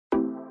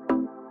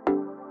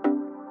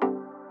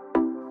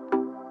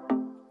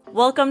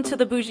Welcome to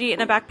the Bougie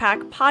in a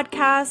Backpack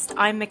podcast.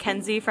 I'm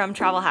Mackenzie from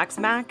Travel Hacks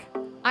Mac.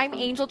 I'm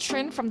Angel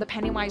Trin from the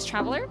Pennywise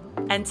Traveler.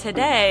 And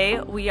today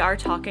we are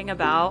talking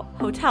about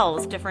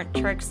hotels, different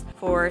tricks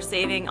for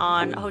saving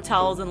on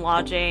hotels and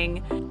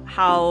lodging,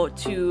 how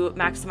to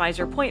maximize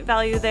your point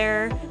value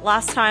there.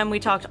 Last time we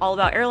talked all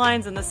about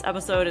airlines, and this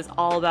episode is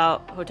all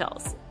about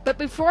hotels. But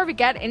before we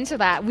get into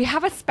that, we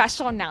have a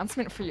special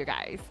announcement for you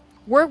guys.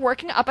 We're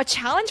working up a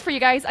challenge for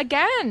you guys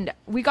again.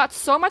 We got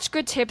so much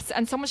good tips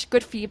and so much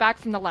good feedback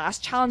from the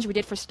last challenge we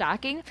did for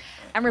stacking,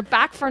 and we're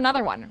back for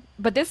another one.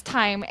 But this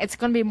time, it's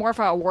going to be more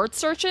for award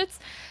searches.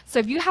 So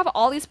if you have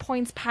all these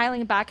points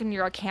piling back in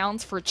your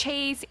accounts for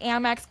Chase,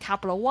 Amex,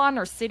 Capital One,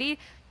 or Citi,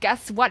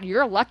 guess what?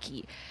 You're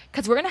lucky.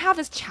 Because we're going to have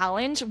this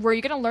challenge where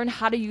you're going to learn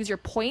how to use your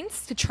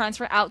points to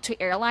transfer out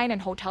to airline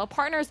and hotel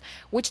partners,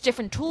 which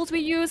different tools we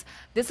use.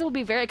 This will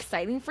be very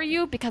exciting for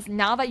you because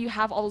now that you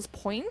have all those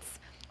points,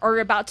 or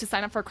you're about to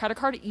sign up for a credit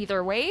card,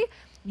 either way,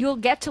 you'll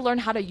get to learn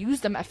how to use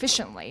them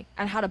efficiently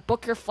and how to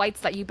book your flights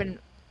that you've been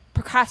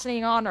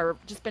procrastinating on or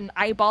just been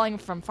eyeballing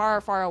from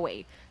far, far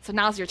away. So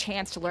now's your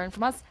chance to learn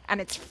from us, and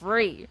it's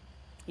free.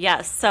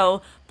 Yes,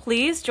 so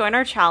please join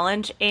our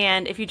challenge.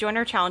 And if you join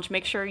our challenge,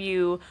 make sure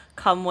you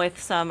come with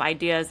some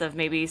ideas of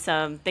maybe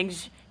some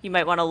things you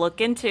might want to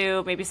look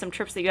into, maybe some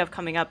trips that you have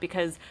coming up,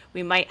 because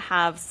we might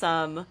have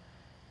some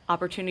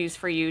opportunities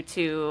for you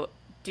to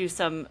do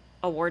some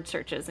award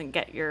searches and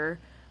get your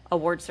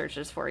award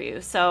searches for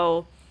you.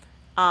 So,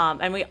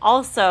 and we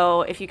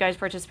also, if you guys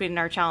participated in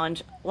our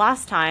challenge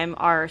last time,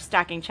 our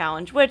stacking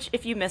challenge, which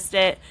if you missed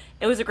it,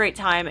 it was a great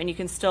time and you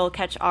can still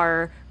catch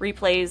our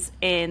replays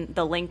in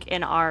the link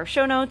in our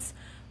show notes.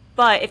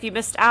 But if you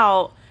missed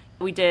out,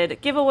 we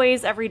did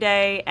giveaways every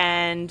day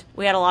and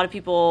we had a lot of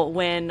people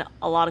win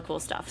a lot of cool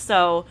stuff.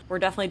 So we're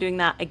definitely doing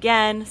that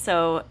again.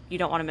 So you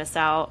don't want to miss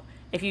out.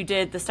 If you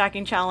did the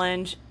stacking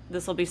challenge,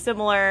 this will be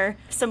similar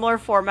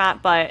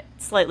format, but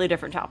slightly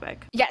different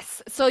topic.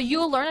 Yes, so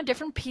you'll learn a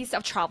different piece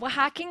of travel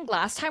hacking.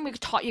 Last time we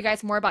taught you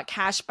guys more about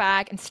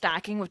cashback and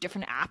stacking with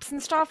different apps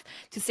and stuff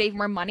to save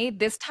more money.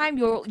 This time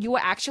you will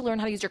actually learn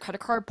how to use your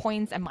credit card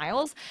points and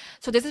miles.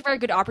 So this is a very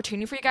good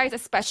opportunity for you guys,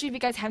 especially if you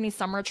guys have any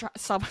summer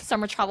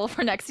travel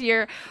for next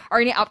year or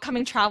any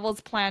upcoming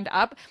travels planned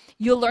up.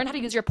 You'll learn how to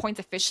use your points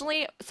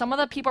efficiently. Some of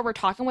the people we're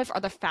talking with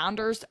are the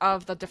founders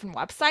of the different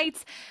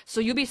websites.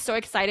 So you'll be so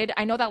excited.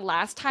 I know that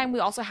last time we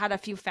also had a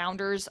few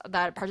founders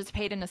that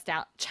participated in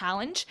the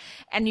challenge,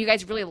 and you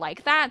guys really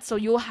like that. So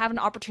you'll have an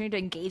opportunity to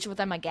engage with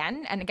them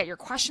again and get your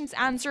questions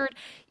answered,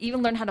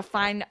 even learn how to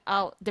find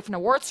different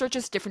award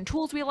searches, different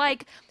tools we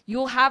like.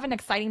 You'll have an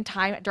exciting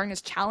time during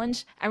this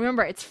challenge. And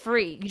remember, it's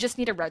free. You just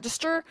need to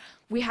register.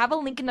 We have a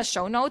link in the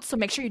show notes, so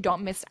make sure you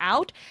don't miss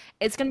out.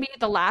 It's going to be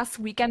the last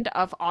weekend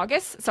of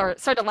August. Sorry,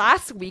 the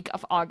last week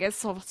of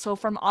August. So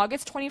from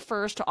August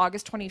 21st to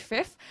August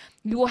 25th,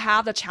 you will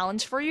have the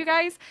challenge for you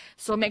guys.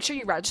 So make sure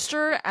you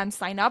register and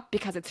sign up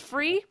because it's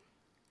free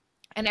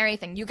and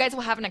everything. You guys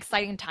will have an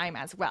exciting time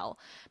as well.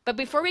 But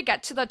before we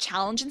get to the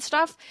challenge and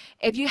stuff,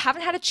 if you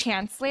haven't had a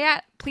chance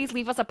yet, please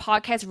leave us a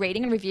podcast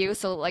rating and review.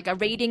 So like a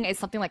rating is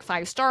something like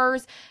 5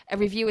 stars, a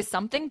review is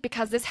something,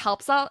 because this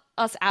helps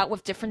us out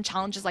with different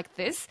challenges like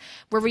this,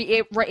 where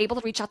we're able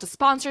to reach out to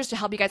sponsors to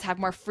help you guys have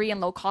more free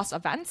and low cost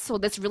events. So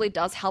this really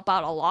does help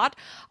out a lot.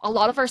 A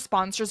lot of our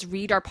sponsors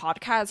read our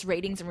podcast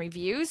ratings and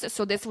reviews.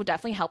 So this will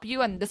definitely help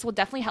you. And this will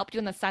definitely help you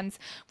in the sense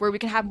where we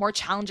can have more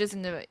challenges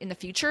in the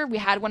future. We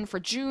had one for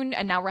June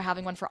and now we're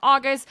having one for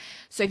August.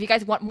 So if you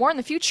guys want more in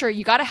the future,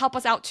 you got to help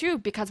us out too,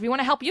 because we want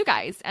to help you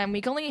guys. And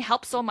we can only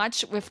help so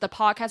much with the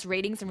podcast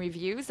ratings and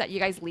reviews that you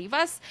guys leave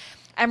us.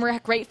 And we're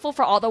grateful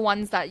for all the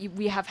ones that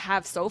we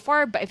have so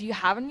far. But if you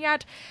haven't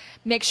yet,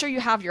 make sure you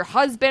have your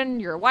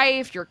husband, your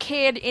wife, your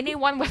kid,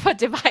 anyone with a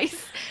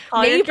device,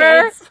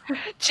 neighbor,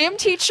 gym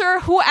teacher,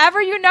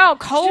 whoever you know,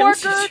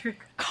 coworker,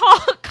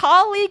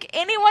 colleague,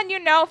 anyone you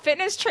know,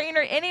 fitness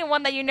trainer,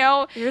 anyone that you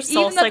know. Your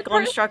soul cycle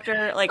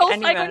instructor, like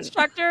anyone. Soul cycle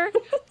instructor,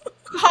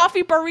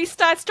 coffee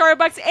barista at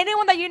Starbucks,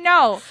 anyone that you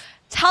know.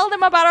 Tell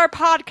them about our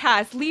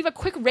podcast. Leave a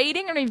quick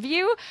rating and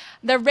review.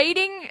 The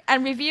rating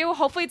and review,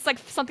 hopefully it's like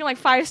something like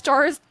 5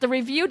 stars. The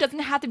review doesn't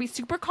have to be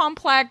super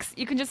complex.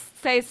 You can just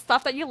say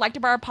stuff that you liked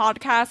about our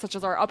podcast, such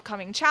as our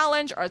upcoming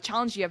challenge or a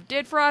challenge you have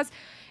did for us.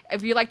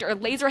 If you liked our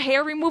laser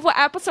hair removal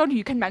episode,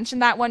 you can mention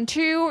that one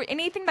too.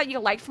 Anything that you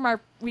liked from our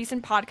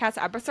recent podcast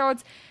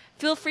episodes,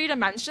 feel free to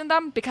mention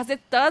them, because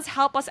it does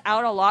help us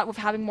out a lot with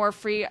having more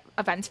free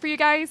events for you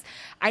guys.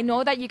 I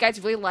know that you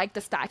guys really like the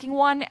stacking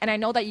one, and I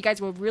know that you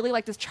guys will really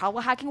like this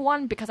travel hacking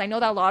one, because I know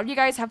that a lot of you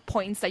guys have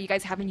points that you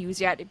guys haven't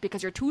used yet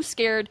because you're too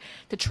scared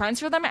to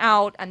transfer them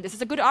out. And this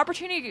is a good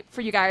opportunity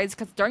for you guys,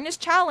 because during this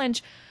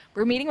challenge,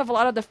 we're meeting with a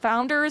lot of the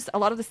founders, a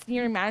lot of the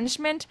senior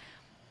management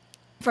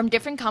from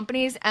different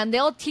companies, and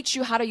they'll teach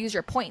you how to use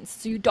your points.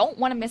 So you don't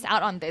want to miss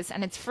out on this,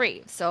 and it's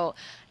free. So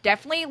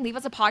definitely leave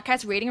us a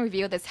podcast rating and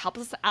review. This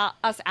helps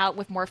us out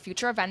with more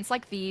future events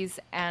like these.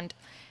 And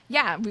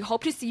yeah, we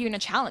hope to see you in a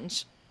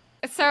challenge.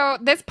 So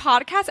this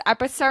podcast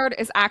episode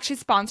is actually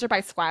sponsored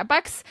by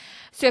Swagbucks.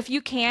 So if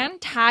you can,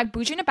 tag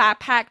Bougie in a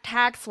Backpack,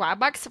 tag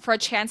Swagbucks for a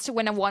chance to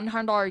win a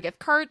 $100 gift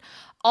card.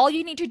 All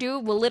you need to do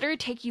will literally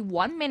take you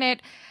 1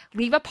 minute.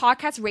 Leave a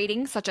podcast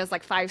rating, such as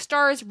like 5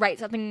 stars. Write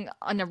something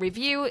on a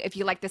review if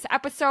you like this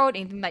episode,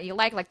 anything that you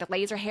like the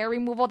laser hair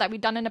removal that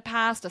we've done in the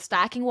past, the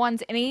stacking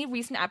ones, any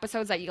recent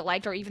episodes that you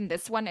liked, or even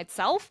this one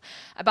itself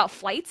about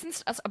flights and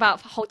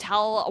about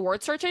hotel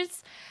award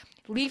searches.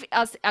 Leave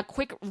us a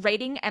quick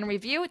rating and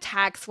review.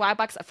 Tag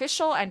Swagbucks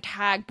Official and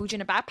tag Bougie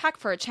in a Backpack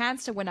for a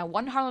chance to win a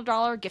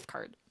 $100 gift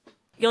card.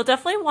 You'll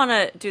definitely want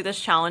to do this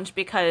challenge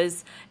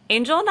because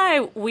Angel and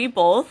I, we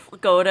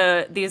both go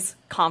to these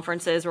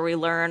conferences where we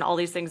learn all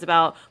these things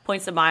about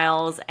points and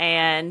miles,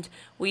 and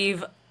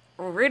we've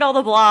read all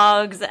the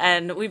blogs,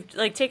 and we've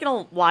like taken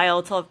a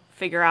while to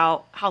figure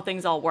out how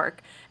things all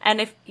work. And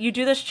if you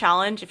do this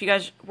challenge, if you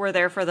guys were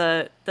there for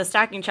the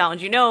stacking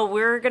challenge, you know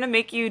we're going to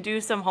make you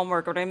do some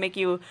homework. We're going to make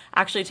you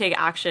actually take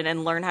action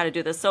and learn how to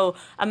do this. So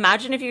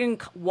imagine if you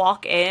can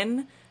walk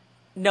in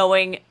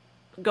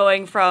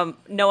going from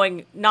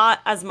knowing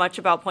not as much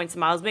about points and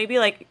miles, maybe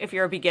like if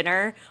you're a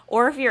beginner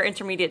or if you're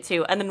intermediate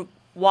too, and then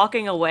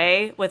walking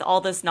away with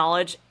all this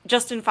knowledge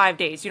just in 5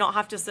 days. You don't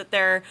have to sit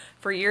there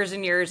for years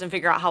and years and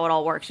figure out how it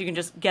all works. You can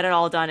just get it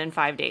all done in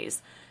 5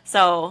 days.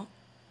 So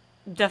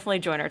definitely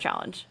join our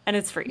challenge, and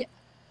it's free.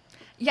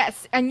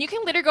 Yes, and you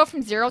can literally go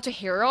from zero to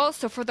hero.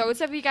 So for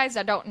those of you guys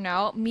that don't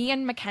know, me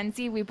and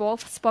Mackenzie, we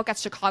both spoke at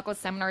Chicago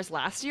seminars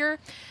last year.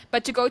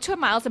 But to go to a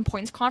Miles and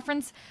Points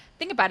conference,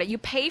 think about it. You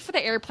pay for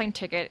the airplane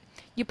ticket,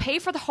 you pay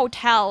for the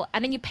hotel,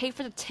 and then you pay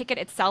for the ticket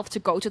itself to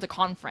go to the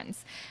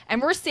conference.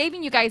 And we're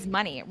saving you guys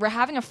money. We're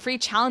having a free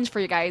challenge for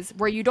you guys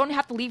where you don't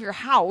have to leave your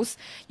house.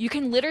 You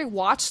can literally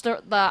watch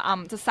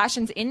the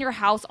sessions in your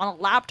house on a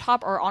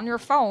laptop or on your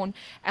phone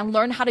and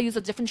learn how to use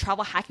the different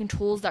travel hacking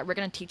tools that we're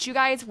going to teach you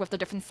guys with the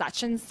different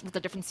sessions, with the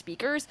different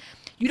speakers.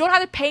 You don't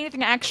have to pay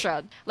anything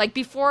extra. Like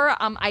before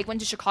I went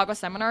to Chicago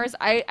seminars,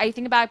 I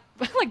think about,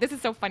 like, this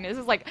is so funny. This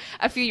is like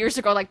a few years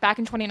ago, like back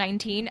in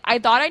 2019. I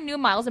thought I knew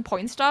Miles and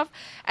Points stuff.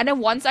 And then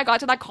once I got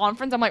to that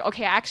conference, I'm like,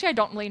 okay, actually, I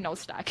don't really know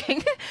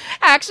stacking.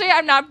 Actually,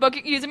 I'm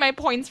not using my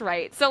points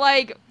right. So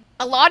like,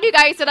 a lot of you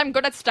guys said I'm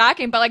good at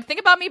stacking, but like think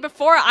about me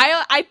before.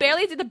 I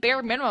barely did the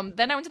bare minimum.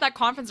 Then I went to that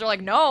conference. They're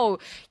like, no,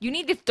 you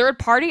need these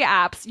third-party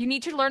apps. You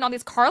need to learn all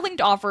these car-linked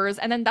offers.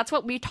 And then that's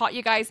what we taught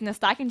you guys in the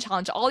stacking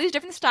challenge. All these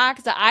different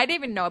stacks that I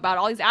didn't even know about,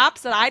 all these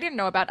apps that I didn't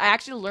know about, I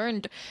actually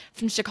learned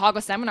from Chicago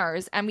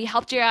seminars. And we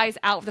helped you guys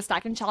out with the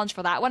stacking challenge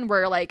for that one,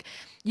 where like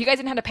you guys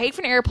didn't have to pay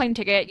for an airplane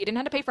ticket. You didn't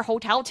have to pay for a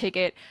hotel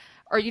ticket,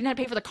 or you didn't have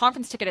to pay for the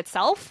conference ticket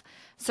itself.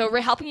 So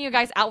we're helping you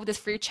guys out with this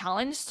free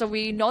challenge. So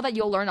we know that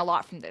you'll learn a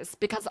lot from this,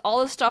 because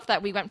all the stuff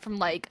that we went from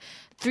like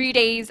 3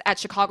 days at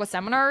Chicago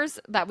seminars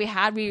that we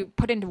had, we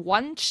put into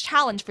one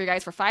challenge for you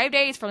guys for 5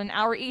 days for an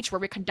hour each, where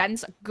we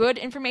condense good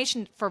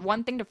information for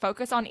one thing to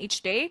focus on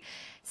each day.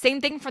 Same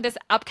thing for this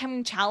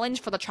upcoming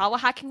challenge for the travel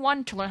hacking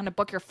one, to learn how to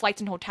book your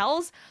flights and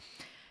hotels.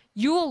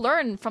 You will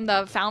learn from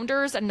the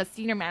founders and the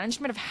senior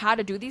management of how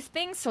to do these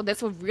things. So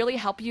this will really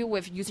help you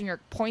with using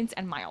your points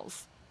and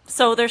miles.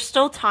 So there's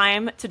still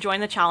time to join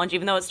the challenge,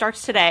 even though it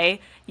starts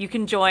today. You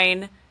can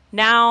join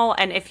now,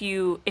 and if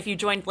you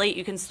joined late,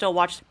 you can still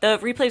watch. The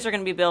replays are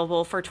going to be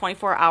available for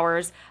 24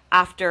 hours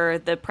after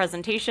the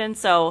presentation.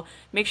 So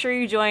make sure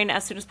you join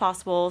as soon as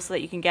possible so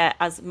that you can get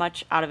as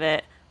much out of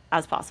it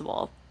as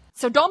possible.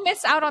 So don't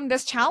miss out on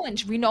this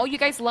challenge. We know you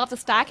guys love the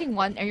stacking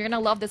one, and you're going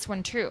to love this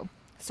one too.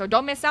 So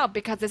don't miss out,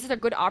 because this is a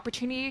good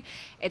opportunity.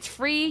 It's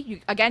free. You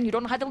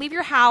don't have to leave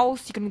your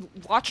house. You can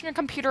watch on your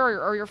computer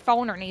or your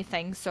phone or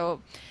anything.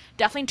 So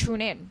definitely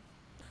tune in.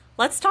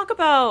 Let's talk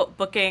about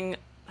booking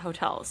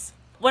hotels.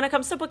 When it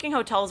comes to booking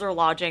hotels or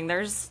lodging,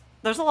 there's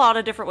a lot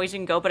of different ways you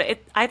can go, but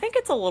I think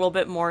it's a little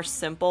bit more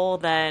simple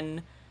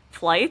than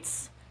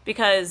flights,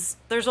 because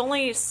there's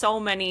only so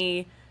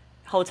many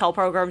hotel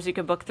programs you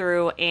can book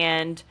through,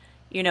 and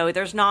we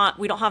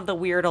don't have the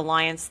weird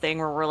alliance thing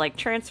where we're like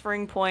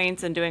transferring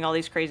points and doing all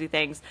these crazy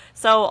things.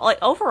 So like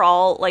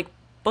overall, like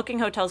booking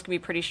hotels can be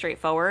pretty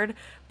straightforward,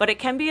 but it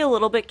can be a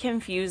little bit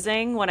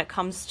confusing when it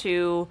comes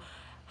to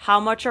how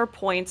much are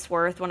points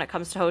worth when it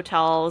comes to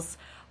hotels.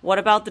 What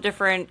about the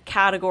different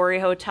category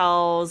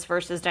hotels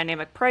versus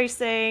dynamic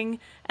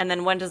pricing? And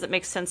then when does it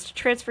make sense to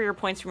transfer your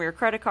points from your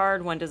credit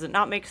card? When does it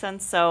not make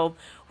sense? So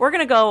we're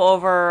going to go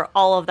over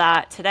all of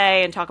that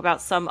today and talk about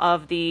some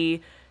of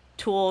the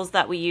tools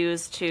that we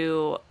use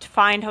to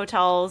find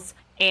hotels,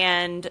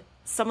 and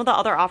some of the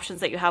other options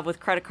that you have with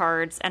credit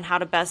cards, and how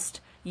to best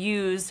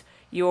use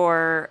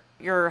your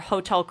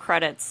hotel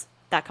credits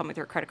that come with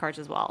your credit cards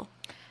as well.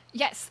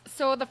 Yes.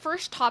 So the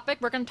first topic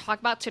we're going to talk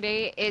about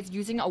today is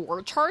using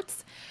award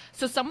charts.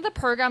 So some of the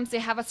programs they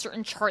have a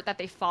certain chart that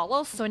they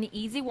follow. So an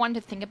easy one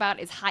to think about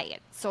is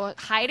Hyatt. So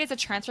Hyatt is a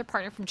transfer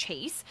partner from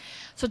Chase.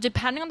 So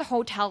depending on the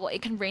hotel,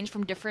 it can range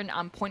from different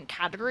point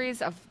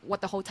categories of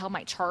what the hotel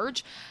might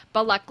charge.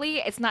 But luckily,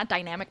 it's not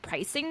dynamic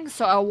pricing.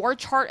 So a award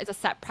chart is a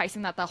set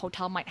pricing that the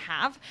hotel might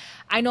have.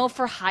 I know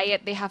for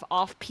Hyatt they have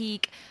off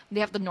peak,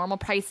 they have the normal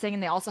pricing,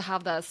 and they also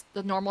have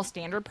the normal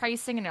standard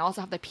pricing, and they also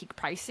have the peak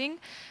pricing.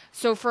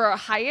 So for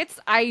Hyatt's,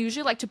 I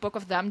usually like to book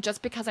with them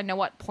just because I know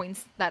what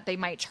points that they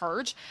might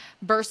charge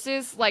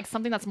versus like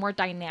something that's more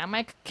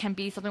dynamic can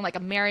be something like a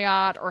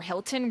Marriott or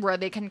Hilton where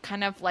they can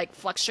kind of like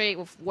fluctuate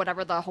with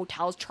whatever the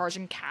hotel is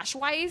charging cash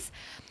wise.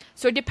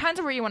 So it depends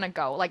on where you want to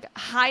go. Like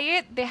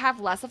Hyatt, they have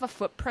less of a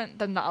footprint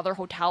than the other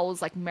hotels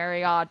like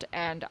Marriott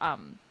and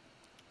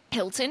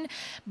Hilton,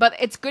 but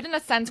it's good in a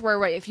sense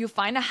where if you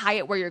find a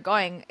Hyatt where you're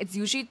going, it's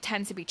usually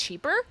tends to be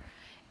cheaper.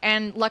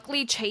 And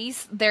luckily,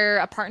 Chase, they're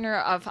a partner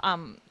of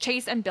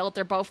Chase and Bilt.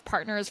 They're both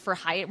partners for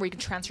Hyatt, where you can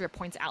transfer your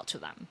points out to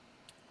them.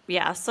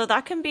 Yeah, so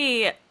that can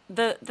be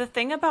the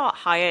thing about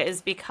Hyatt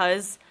is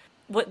because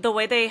the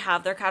way they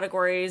have their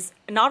categories,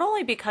 not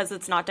only because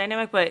it's not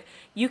dynamic, but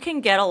you can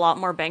get a lot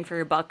more bang for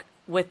your buck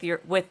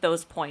with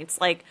those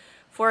points. Like,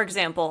 for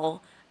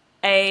example,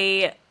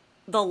 a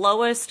the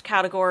lowest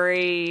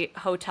category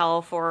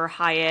hotel for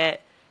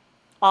Hyatt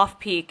off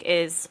peak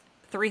is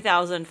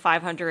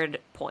 3,500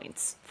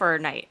 points for a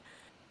night.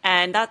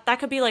 And that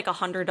could be like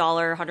 $100,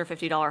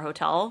 $150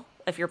 hotel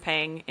if you're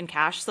paying in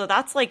cash. So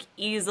that's like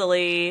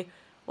easily,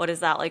 what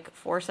is that, like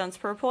 4 cents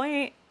per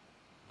point?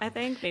 I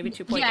think maybe Yeah,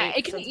 2.8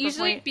 it can cents per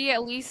easily point. be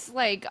at least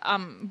like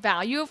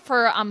value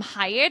for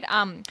Hyatt.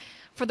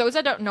 For those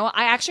that don't know,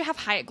 I actually have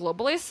Hyatt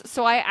Globalist.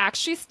 So I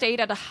actually stayed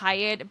at a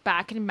Hyatt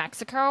back in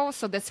Mexico.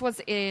 So this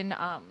was in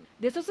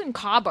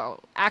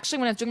Cabo. Actually,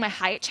 when I was doing my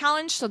Hyatt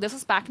challenge, so this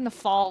was back in the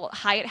fall.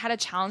 Hyatt had a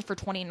challenge for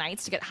 20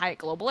 nights to get Hyatt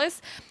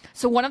Globalist.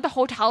 So one of the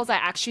hotels I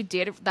actually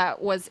did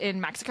that was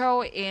in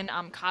Mexico in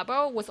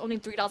Cabo was only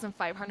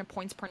 3,500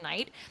 points per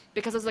night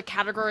because it was a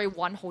Category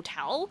 1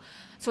 hotel.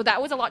 So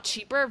that was a lot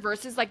cheaper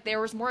versus like there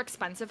was more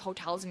expensive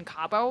hotels in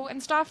Cabo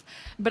and stuff.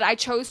 But I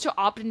chose to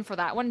opt in for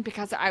that one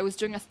because I was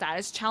doing a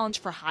status challenge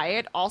for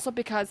Hyatt. Also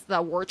because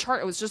the war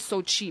chart it was just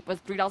so cheap with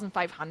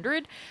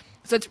 3,500.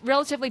 So it's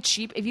relatively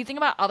cheap. If you think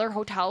about other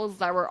hotels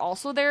that were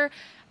also there,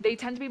 they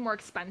tend to be more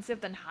expensive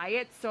than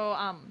Hyatt. So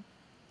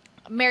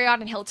Marriott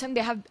and Hilton,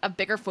 they have a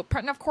bigger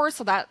footprint, of course,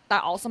 so that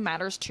also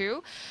matters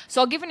too. So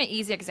I'll give you an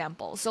easy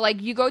example. So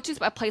like you go to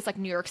a place like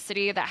New York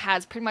City that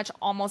has pretty much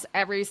almost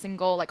every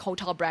single like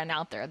hotel brand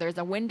out there. There's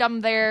a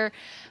Wyndham there,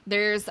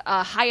 there's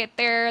a Hyatt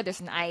there,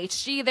 there's an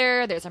IHG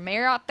there, there's a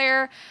Marriott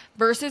there.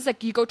 Versus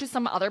like you go to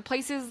some other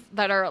places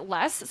that are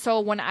less.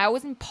 So when I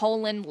was in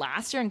Poland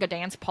last year in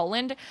Gdansk,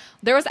 Poland,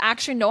 there was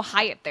actually no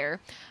Hyatt there.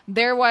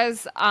 There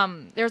was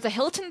a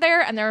Hilton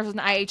there and there was an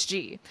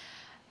IHG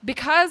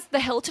because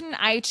the Hilton and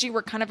IHG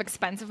were kind of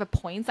expensive at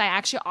points, I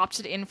actually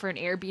opted in for an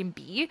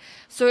Airbnb.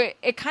 So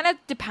it kind of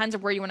depends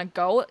on where you want to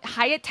go.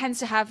 Hyatt tends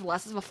to have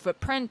less of a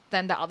footprint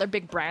than the other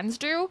big brands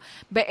do,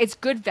 but it's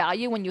good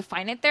value when you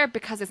find it there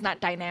because it's not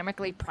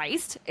dynamically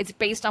priced. It's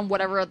based on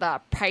whatever the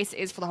price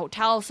is for the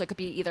hotel. So it could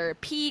be either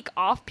peak,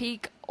 off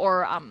peak,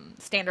 or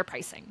standard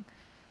pricing.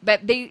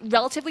 But they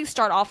relatively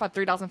start off at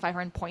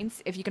 3,500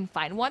 points if you can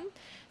find one.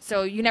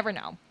 So you never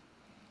know.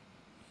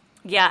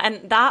 Yeah,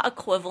 and that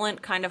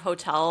equivalent kind of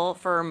hotel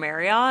for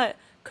Marriott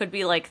could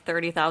be like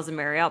 30,000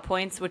 Marriott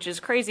points, which is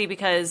crazy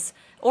because,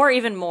 or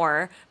even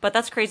more, but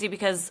that's crazy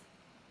because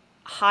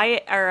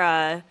Hyatt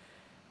or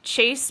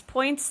Chase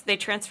points, they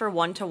transfer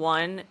 1 to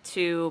 1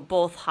 to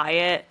both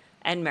Hyatt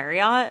and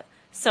Marriott.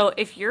 So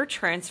if you're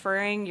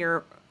transferring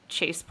your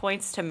Chase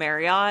points to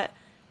Marriott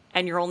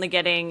and you're only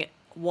getting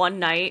one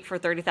night for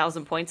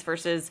 30,000 points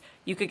versus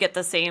you could get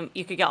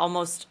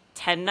almost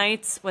 10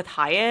 nights with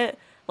Hyatt,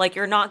 like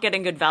you're not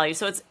getting good value.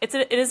 So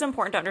it is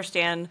important to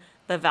understand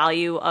the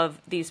value of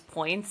these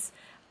points.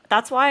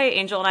 That's why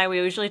Angel and I, we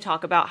usually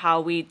talk about how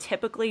we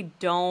typically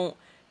don't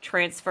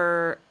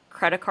transfer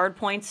credit card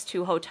points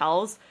to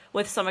hotels,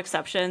 with some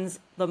exceptions,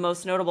 the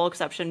most notable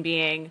exception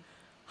being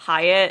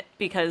Hyatt,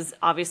 because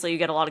obviously you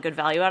get a lot of good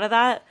value out of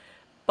that.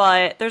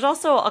 But there's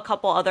also a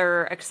couple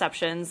other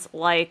exceptions,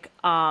 like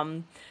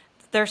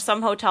there's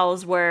some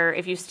hotels where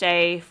if you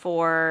stay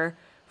for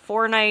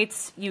 4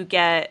 nights, you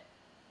get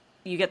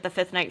the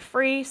fifth night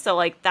free. So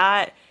like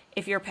that,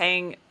 if you're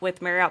paying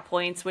with Marriott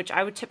points, which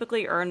I would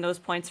typically earn those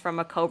points from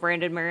a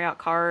co-branded Marriott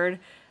card,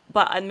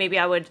 but maybe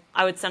I would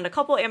send a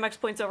couple Amex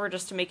points over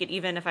just to make it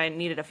even if I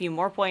needed a few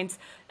more points.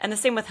 And the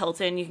same with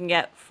Hilton,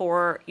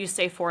 you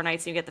stay 4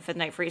 nights and you get the fifth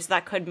night free. So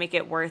that could make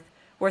it worth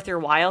your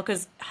while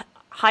because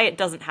Hyatt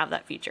doesn't have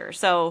that feature.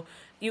 So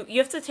you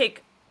have to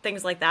take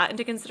things like that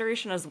into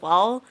consideration as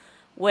well.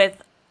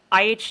 With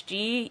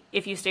IHG,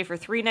 if you stay for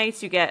 3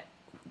 nights, you get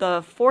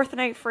the fourth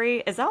night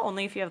free. Is that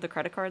only if you have the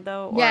credit card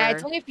though? Yeah,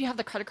 it's Or only if you have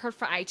the credit card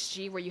for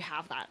IHG where you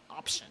have that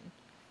option.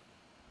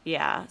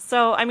 yeah.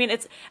 So I mean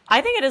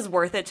I think it is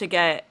worth it to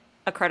get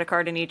a credit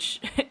card in each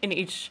in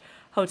each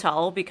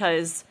hotel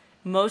because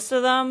most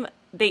of them,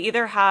 they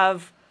either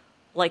have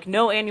like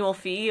no annual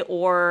fee,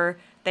 or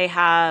they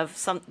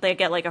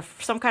get like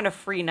some kind of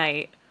free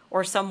night,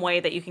 or some way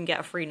that you can get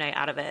a free night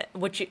out of it,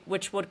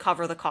 which would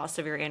cover the cost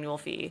of your annual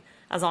fee,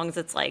 as long as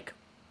it's like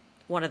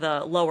one of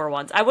the lower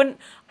ones. I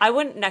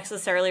wouldn't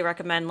necessarily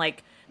recommend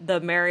like the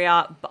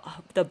Marriott,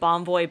 the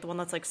Bonvoy, the one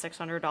that's like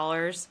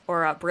 $600,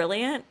 or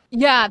Brilliant.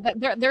 Yeah,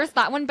 there's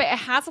that one, but it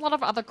has a lot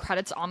of other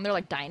credits on there,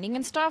 like dining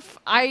and stuff.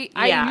 I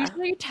Yeah.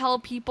 usually tell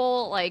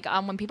people like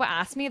when people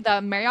ask me, the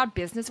Marriott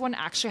Business one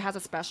actually has a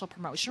special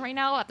promotion right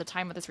now at the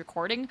time of this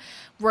recording,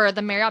 where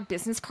the Marriott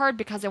Business Card,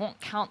 because it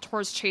won't count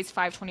towards Chase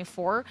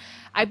 524,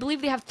 I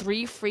believe they have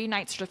 3 free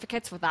night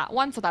certificates with that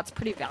one, so that's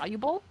pretty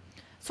valuable.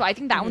 So I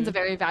think that one's a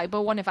very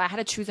valuable one. If I had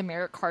to choose a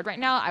Marriott card right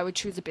now, I would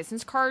choose a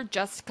business card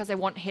just because I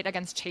won't hit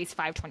against Chase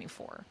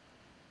 524.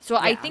 So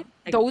I Yeah. think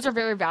those are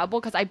very valuable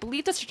because I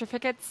believe the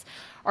certificates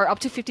are up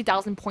to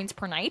 50,000 points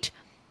per night.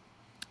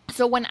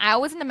 So when I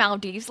was in the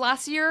Maldives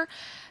last year,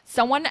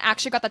 someone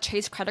actually got the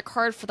Chase credit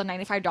card for the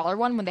 $95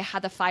 one when they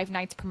had the 5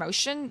 nights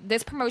promotion.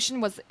 This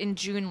promotion was in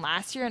June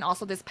last year and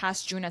also this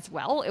past June as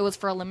well. It was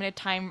for a limited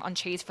time on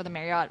Chase for the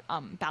Marriott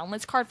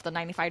Boundless card for the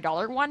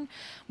 $95 one,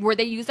 where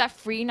they use that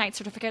free night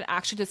certificate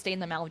actually to stay in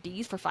the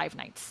Maldives for 5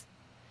 nights.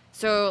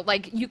 So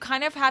like you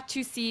kind of have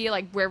to see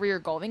like where you're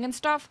going and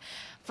stuff.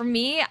 For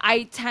me,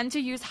 I tend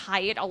to use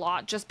Hyatt a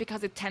lot just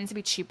because it tends to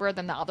be cheaper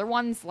than the other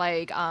ones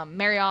like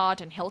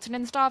Marriott and Hilton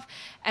and stuff.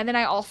 And then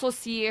I also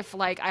see if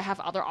like I have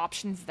other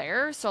options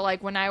there. So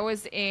like when I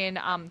was in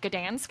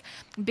Gdansk,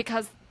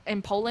 because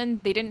in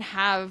Poland they didn't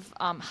have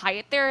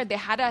Hyatt there, they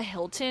had a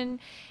Hilton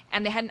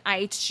and they had an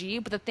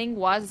IHG. But the thing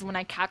was, when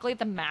I calculate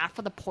the math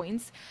for the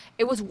points,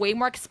 it was way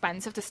more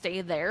expensive to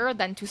stay there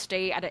than to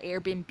stay at an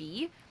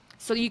Airbnb.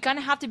 So you kind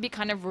of have to be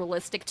kind of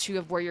realistic too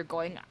of where you're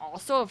going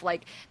also of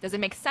like, does it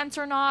make sense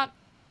or not?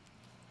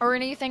 Or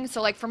anything.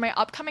 So like for my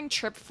upcoming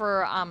trip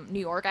for New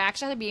York, I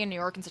actually have to be in New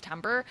York in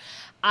September.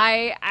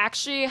 I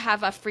actually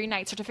have a free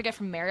night certificate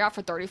from Marriott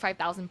for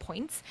 35,000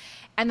 points.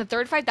 And the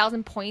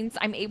 35,000 points,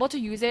 I'm able to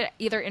use it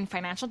either in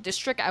Financial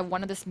District at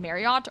one of this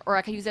Marriott, or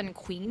I can use it in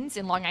Queens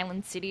in Long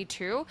Island City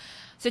too.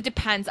 So it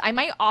depends. I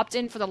might opt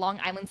in for the Long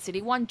Island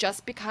City one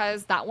just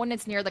because that one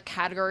is near the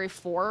category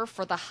 4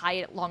 for the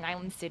Hyatt Long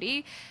Island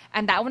City.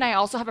 And that one I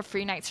also have a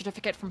free night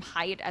certificate from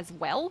Hyatt as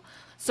well.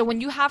 So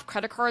when you have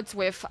credit cards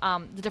with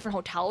the different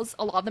hotels,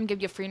 a lot of them give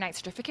you a free night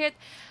certificate.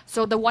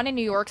 So the one in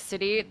New York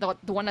City, the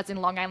one that's in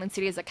Long Island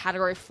City is a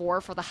category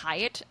 4 for the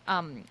Hyatt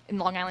in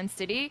Long Island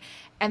City.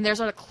 And there's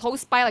a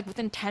close by, like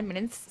within 10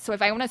 minutes. So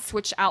if I want to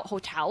switch out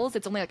hotels,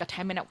 it's only like a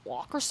 10-minute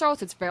walk or so.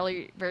 So it's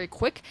very, very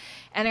quick.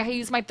 And I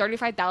use my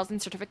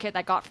 35,000 certificate that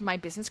I got from my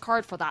business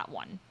card for that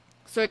one.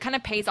 So it kind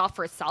of pays off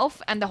for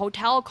itself, and the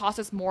hotel costs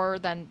us more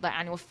than the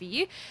annual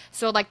fee.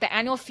 So like the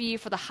annual fee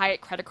for the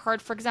Hyatt credit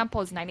card, for example,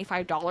 is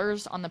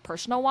 $95 on the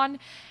personal one,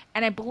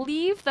 and I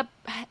believe the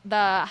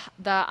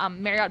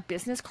Marriott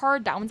business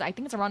card, that one's I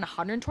think it's around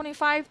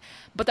 125.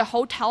 But the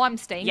hotel I'm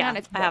staying at,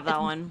 Yeah, I have that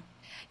one.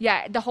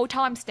 yeah, the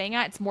hotel I'm staying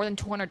at, it's more than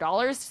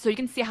 $200. So you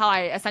can see how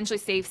I essentially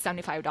saved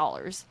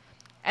 $75.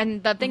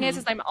 And the thing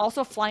is I'm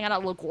also flying out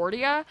of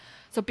LaGuardia.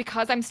 So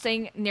because I'm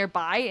staying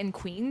nearby in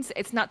Queens,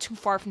 it's not too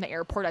far from the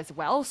airport as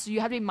well. So you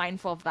have to be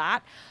mindful of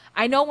that.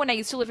 I know when I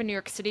used to live in New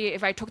York City,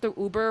 if I took the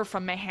Uber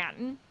from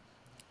Manhattan,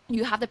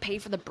 you have to pay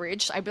for the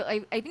bridge. I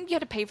think you have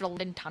to pay for the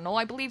Lynn Tunnel,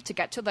 I believe, to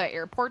get to the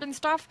airport and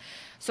stuff.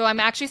 So I'm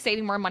actually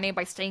saving more money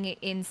by staying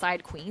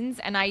inside Queens.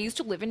 And I used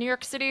to live in New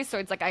York City, so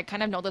it's like I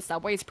kind of know the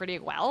subways pretty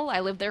well. I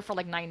lived there for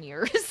like 9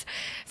 years.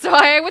 So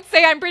I would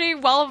say I'm pretty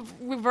well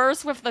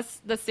versed with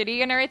the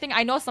city and everything.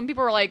 I know some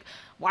people are like,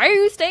 why are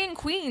you staying in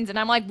Queens? And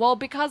I'm like, well,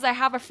 because I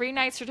have a free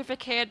night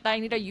certificate that I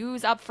need to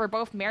use up for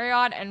both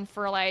Marriott and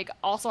for like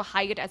also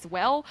Hyatt as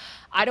well.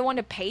 I don't want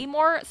to pay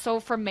more. So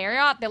for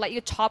Marriott, they let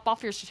you top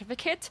off your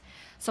certificate.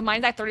 So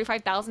mine's at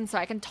 35,000, so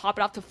I can top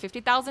it up to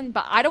 50,000,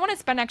 but I don't want to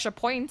spend extra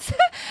points.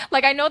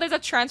 Like I know there's a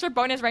transfer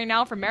bonus right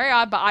now for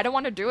Marriott, but I don't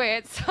want to do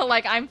it. So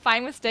like I'm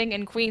fine with staying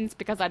in Queens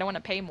because I don't want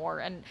to pay more.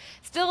 And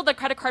still the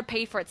credit card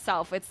paid for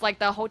itself. It's like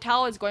the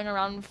hotel is going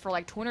around for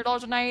like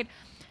 $200 a night.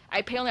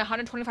 I pay only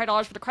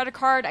 $125 for the credit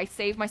card. I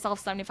save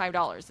myself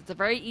 $75. It's a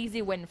very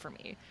easy win for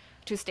me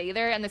to stay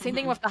there. And the same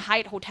thing with the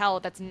Hyatt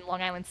hotel that's in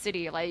Long Island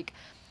City. Like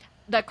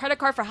the credit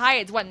card for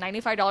Hyatt is what,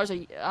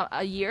 $95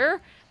 a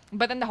year?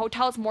 But then the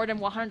hotel is more than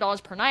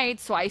 $100 per night,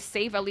 so I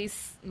save at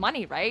least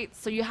money, right?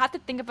 So you have to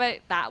think of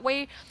it that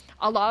way.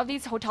 A lot of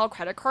these hotel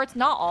credit cards,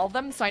 not all of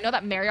them. So I know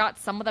that Marriott,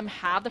 some of them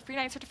have the free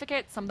night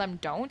certificate, some of them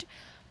don't.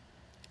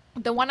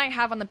 The one I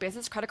have on the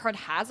business credit card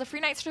has a free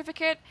night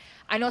certificate.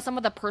 I know some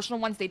of the personal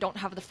ones, they don't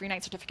have the free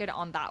night certificate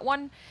on that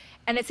one.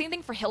 And it's same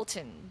thing for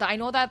Hilton. I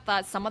know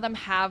that some of them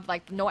have,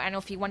 like, no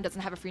annual fee one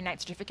doesn't have a free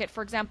night certificate,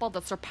 for example.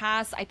 The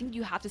Surpass, I think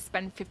you have to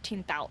spend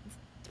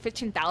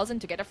 15,000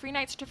 to get a free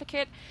night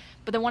certificate,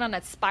 but the one on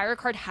Aspire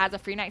card has a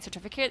free night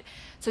certificate.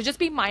 So just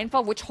be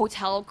mindful of which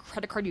hotel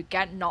credit card you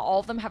get. Not all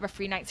of them have a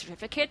free night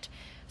certificate.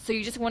 So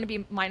you just want to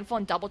be mindful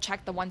and double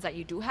check the ones that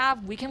you do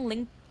have. We can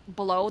link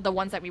below the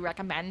ones that we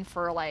recommend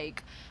for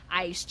like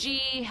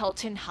IHG,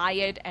 Hilton,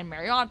 Hyatt, and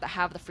Marriott that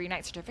have the free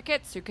night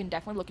certificates. So you can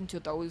definitely look into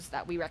those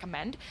that we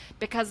recommend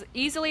because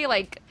easily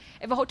like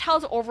if a hotel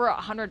is over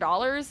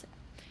 $100,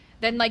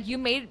 then like you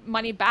made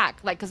money back.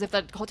 Like because if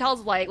the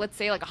hotel's like let's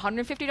say like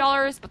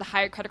 $150, but the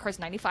Hyatt credit card's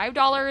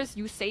 $95,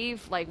 you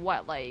save like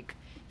what like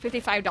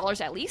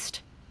 $55 at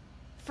least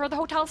for the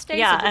hotel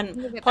stay. So Yeah, just and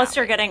move it plus that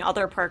you're way. getting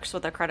other perks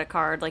with a credit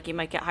card, like you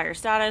might get higher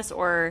status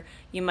or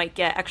you might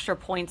get extra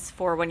points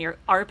for when you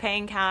are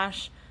paying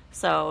cash.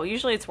 So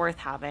usually it's worth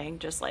having,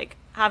 just like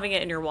having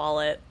it in your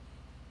wallet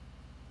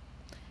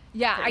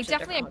Yeah, for I to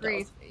definitely different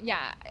agree. hotels.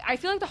 Yeah, I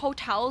feel like the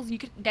hotels you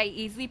could they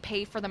easily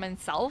pay for them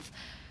themselves.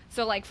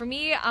 So like for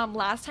me,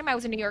 last time I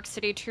was in New York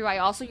City too, I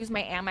also used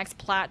my Amex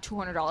Plat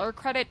 $200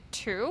 credit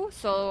too.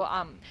 So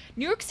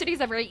New York City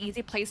is a very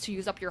easy place to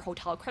use up your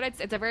hotel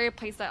credits. It's a very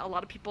place that a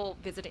lot of people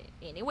visit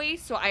anyway.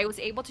 So I was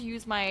able to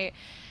use my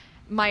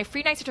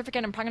free night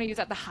certificate. I'm probably gonna use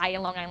at the Hyatt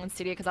in Long Island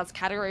City because that's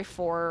category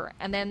four.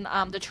 And then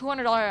the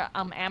 $200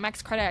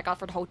 Amex credit I got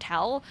for the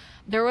hotel.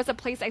 There was a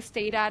place I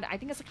stayed at. I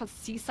think it's like a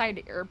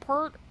Seaside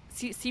Airport,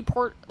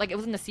 Seaport. Like it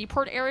was in the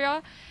Seaport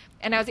area,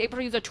 and I was able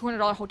to use a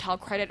 $200 hotel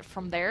credit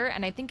from there.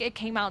 And I think it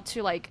came out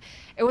to like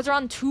it was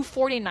around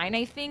 249.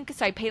 I think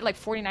so. I paid like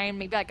 49,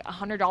 maybe like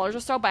 $100 or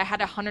so, but I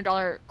had a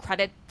 $100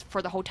 credit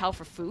for the hotel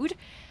for food.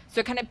 So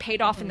it kind of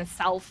paid off in Hmm.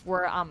 itself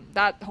where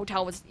that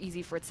hotel was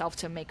easy for itself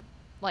to make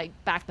like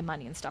back the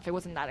money and stuff. It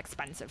wasn't that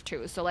expensive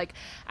too. So like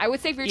I would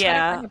say if you're trying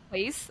to Yeah. find a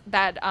place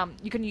that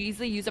you can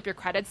easily use up your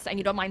credits and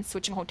you don't mind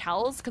switching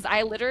hotels, because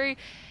I literally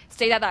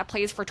stayed at that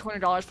place for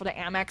 $200 for the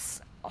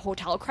Amex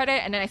hotel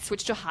credit, and then I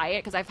switched to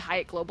Hyatt because I have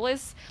Hyatt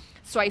Globalist.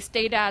 So I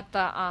stayed at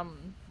the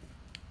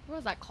what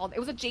was that called? It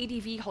was a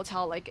JDV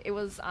hotel. Like it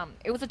was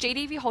a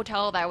JDV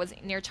hotel that was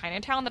near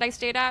Chinatown that I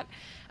stayed at.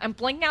 I'm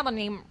blanking out the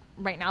name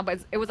right now, but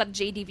it was a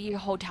JDV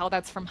hotel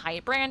that's from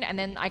Hyatt brand, and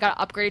then I got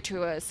upgraded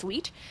to a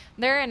suite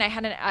there, and I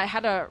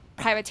had a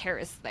private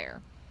terrace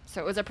there,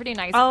 so it was a pretty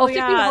nice. Oh Oh,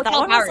 speaking of yeah, that Hotel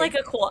one was like Bowery,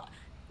 a cool.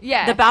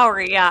 The yeah,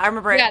 Bowery, yeah, I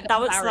remember it. yeah, the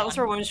Bowery That was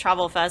for one, Women's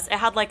Travel Fest. It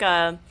had like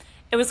a,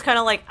 it was kind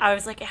of like I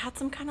was like it had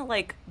some kind of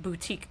like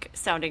boutique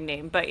sounding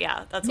name, but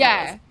yeah, that's what it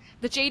was. yeah.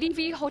 The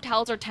JDV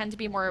hotels are tend to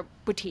be more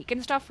boutique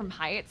and stuff from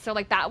Hyatt. So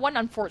like that one,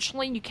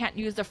 unfortunately, you can't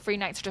use the free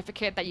night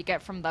certificate that you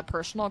get from the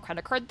personal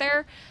credit card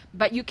there,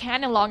 but you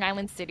can in Long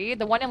Island City.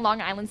 The one in Long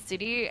Island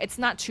City, it's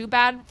not too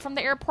bad from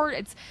the airport.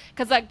 It's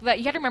because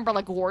you got to remember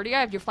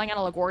LaGuardia. If you're flying out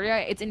of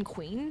LaGuardia, it's in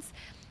Queens,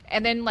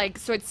 and then like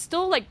so it's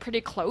still like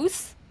pretty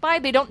close by.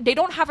 They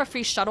don't have a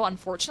free shuttle,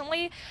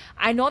 unfortunately.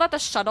 I know that the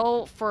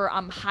shuttle for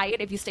Hyatt,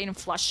 if you stay in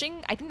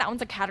Flushing, I think that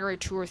one's a category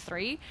two or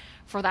three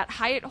for that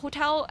Hyatt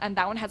hotel, and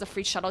that one has a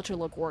free shuttle to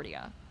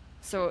LaGuardia.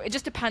 So it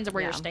just depends on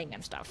where you're Yeah. staying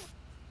and stuff.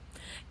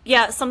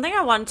 Yeah, something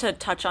I wanted to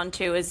touch on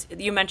too is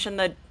you mentioned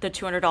the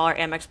 $200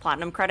 Amex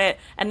Platinum credit,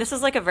 and this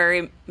is like a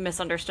very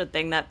misunderstood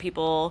thing that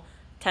people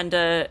tend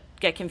to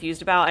get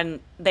confused about, and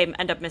they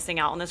end up missing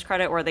out on this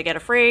credit, or they get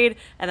afraid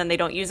and then they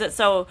don't use it.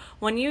 So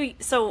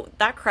so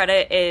that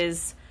credit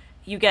is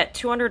you get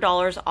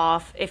 $200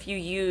 off if you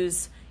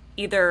use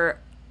either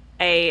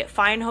a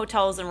Fine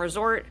Hotels and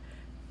Resort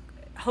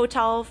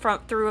hotel from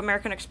through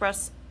American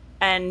Express,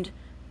 and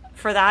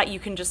for that you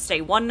can just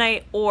stay one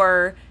night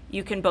or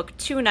you can book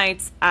 2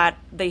 nights at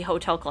the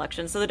Hotel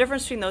Collection. So the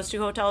difference between those two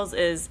hotels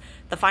is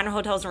the Final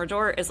Hotels and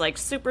Resort is like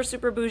super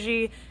super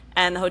bougie,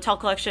 and the Hotel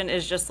Collection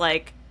is just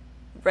like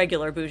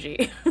regular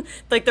bougie.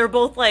 Like they're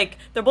both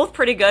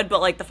pretty good,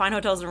 but like the Fine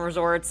Hotels and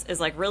Resorts is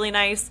like really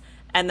nice,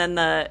 and then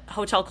the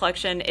Hotel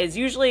Collection is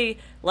usually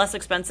less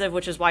expensive,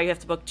 which is why you have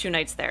to book 2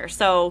 nights there.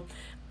 So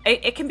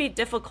it can be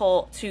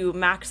difficult to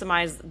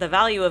maximize the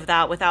value of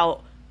that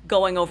without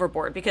going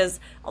overboard, because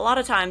a lot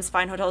of times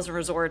Fine Hotels and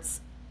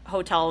Resorts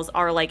hotels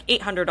are like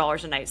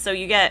 $800 a night. So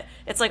you get,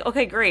 it's like,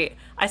 okay, great,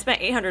 I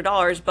spent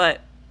 $800,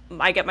 but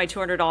I get my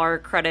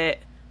 $200 credit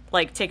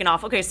like taken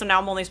off. Okay, so now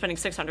I'm only spending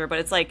 600, but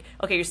it's like,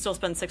 okay, you still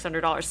spend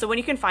 $600. So when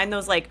you can find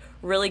those like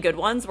really good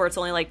ones where it's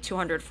only like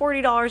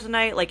 $240 a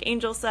night, like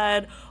Angel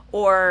said,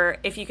 or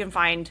if you can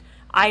find,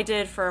 I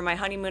did for my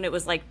honeymoon, it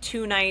was like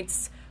 2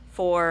 nights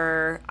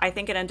for, I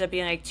think it ended up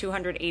being like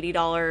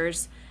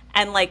 $280.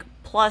 And like,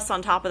 plus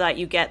on top of that,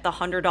 you get the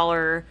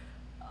 $100,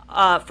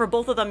 for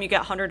both of them, you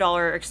get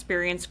 $100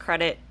 experience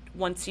credit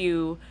once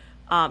you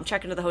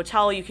check into the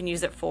hotel. You can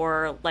use it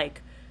for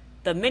like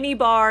the mini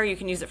bar. You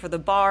can use it for the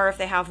bar if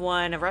they have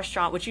one, a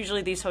restaurant, which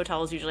usually these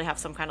hotels usually have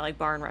some kind of like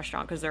bar and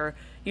restaurant because they're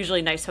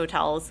usually nice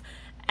hotels.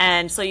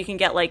 And so you can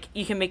get like,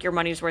 you can make your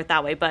money's worth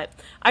that way. But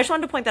I just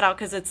wanted to point that out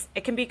because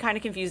it can be kind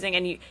of confusing,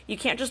 and you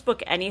can't just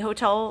book any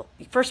hotel.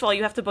 First of all,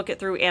 you have to book it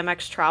through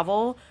Amex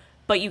Travel,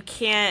 but you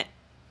can't,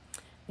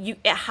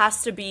 it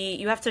has to be,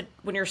 you have to,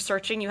 when you're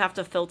searching, you have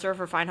to filter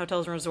for Fine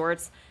Hotels and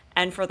Resorts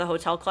and for the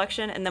Hotel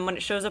Collection, and then when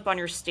it shows up on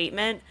your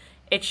statement,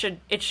 it should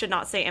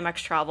not say Amex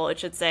Travel. It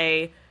should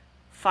say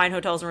Fine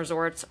Hotels and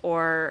Resorts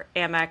or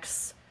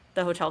Amex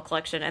the Hotel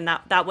Collection, and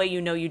that way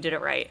you know you did it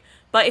right.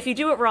 But if you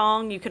do it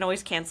wrong, you can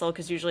always cancel,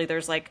 because usually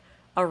there's like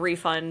a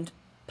refund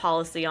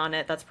policy on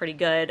it that's pretty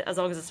good, as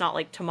long as it's not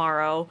like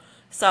tomorrow.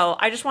 So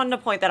I just wanted to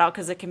point that out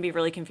because it can be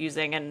really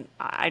confusing, and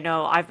I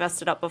know I've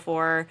messed it up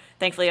before.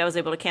 Thankfully, I was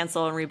able to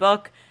cancel and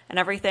rebook and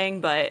everything,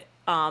 but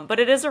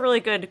it is a really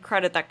good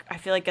credit that I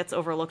feel like gets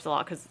overlooked a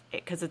lot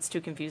because it's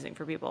too confusing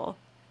for people.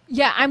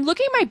 Yeah, I'm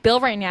looking at my bill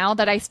right now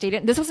that I stayed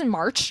in. This was in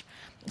March.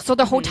 So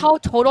the Hmm. hotel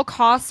total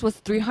cost was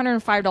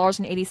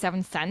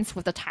 $305.87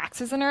 with the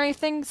taxes and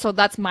everything. So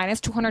that's minus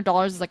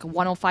 $200 is like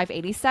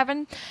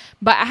 105.87.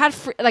 But I had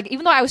free, like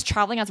even though I was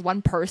traveling as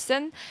one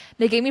person,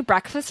 they gave me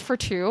breakfast for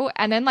two.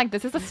 And then like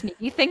this is a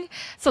sneaky thing.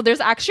 So there's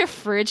actually a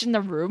fridge in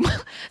the room.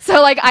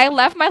 So like I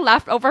left my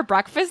leftover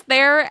breakfast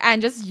there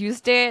and just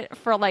used it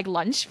for like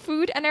lunch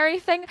food and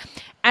everything.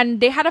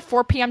 And they had a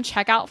 4 p.m.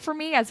 checkout for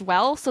me as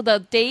well. So the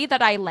day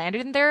that I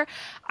landed in there,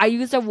 I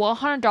used a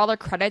 $100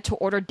 credit to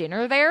order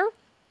dinner there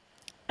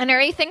and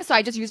everything. So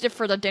I just used it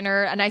for the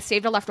dinner and I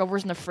saved the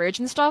leftovers in the fridge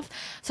and stuff.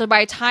 So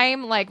by the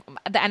time, like,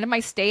 at the end of my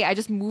stay, I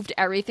just moved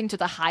everything to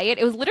the Hyatt.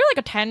 It was literally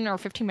like a 10 or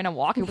 15-minute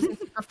walk. It wasn't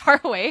super far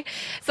away.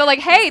 So, like,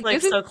 It's hey, like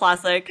so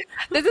classic.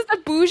 this is the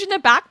bougie in the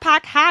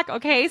backpack hack,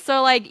 okay?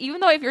 So like even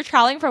though if you're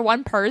traveling for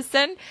one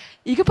person,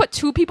 you can put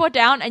two people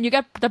down and you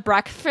get the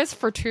breakfast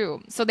for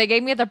two. So they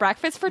gave me the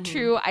breakfast for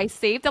two. I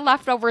saved the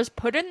leftovers,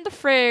 put it in the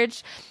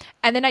fridge,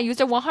 and then I used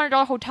a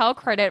 $100 hotel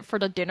credit for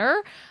the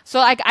dinner. So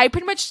like I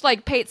pretty much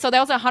like paid. So that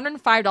was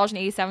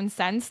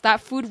 $105.87.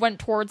 That food went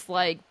towards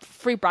like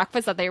free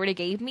breakfast that they already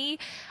gave me,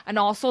 and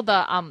also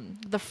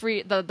the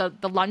free the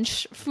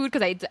lunch food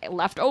because I had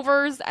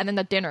leftovers, and then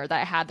the dinner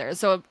that I had there.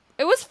 So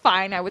it was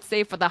fine, I would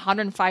say, for the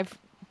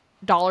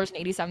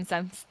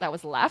 $105.87 that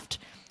was left.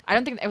 I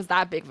don't think it was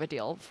that big of a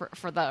deal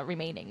for the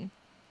remaining.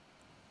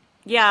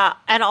 Yeah,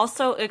 and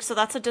also, so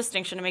that's a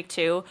distinction to make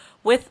too.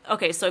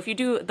 Okay, so if you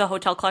do the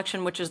hotel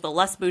collection, which is the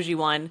less bougie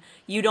one,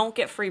 you don't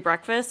get free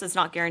breakfast. It's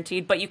not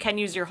guaranteed, but you can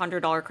use your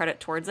 $100 credit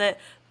towards it.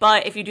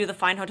 But if you do the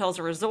fine hotels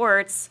or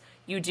resorts,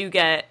 you do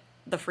get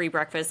the free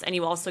breakfast, and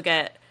you also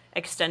get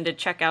extended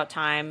checkout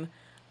time.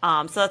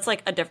 So that's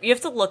like a different. You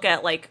have to look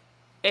at like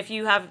if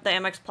you have the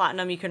Amex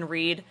Platinum, you can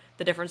read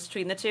the difference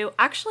between the two.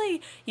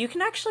 Actually, you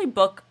can actually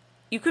book.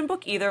 You can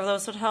book either of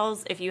those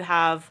hotels if you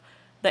have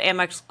the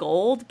Amex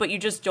Gold, but you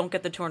just don't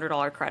get the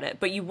 $200 credit.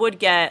 But you would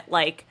get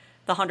like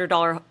the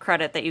 $100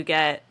 credit that you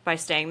get by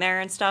staying there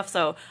and stuff.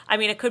 So, I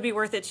mean, it could be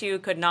worth it to you,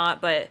 could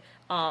not, but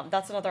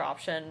that's another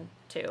option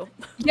too.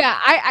 Yeah,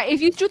 I if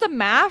you do the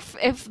math,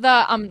 if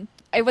the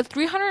it was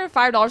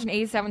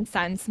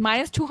 $305.87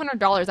 minus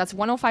 $200, that's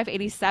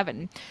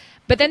 105.87.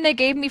 But then they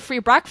gave me free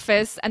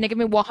breakfast and they gave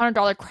me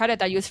 $100 credit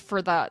that I used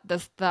for the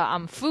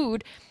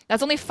food.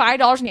 That's only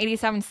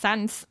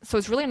 $5.87. So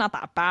it's really not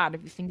that bad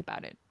if you think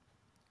about it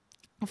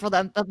for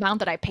the amount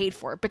that I paid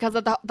for it because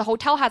the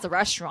hotel has a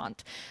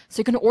restaurant. So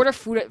you can order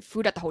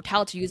food at the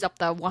hotel to use up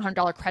the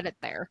 $100 credit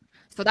there.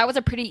 So that was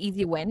a pretty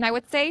easy win, I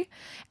would say.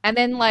 And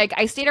then like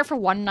I stayed there for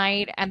one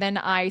night and then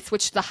I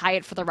switched to the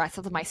Hyatt for the rest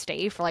of my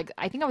stay for like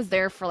I think I was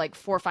there for like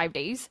 4 or 5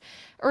 days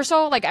or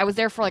so. Like I was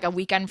there for like a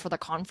weekend for the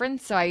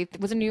conference. So I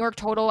was in New York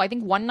total. I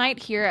think one night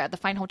here at the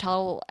Fine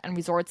Hotel and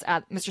Resorts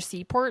at Mr.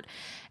 Seaport.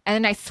 And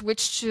then I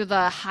switched to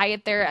the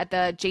Hyatt there at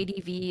the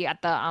JDV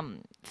at the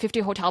 50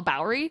 Hotel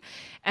Bowery.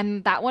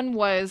 And that one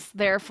was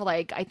there for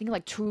like, I think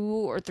like 2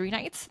 or 3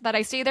 nights that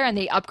I stayed there. And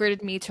they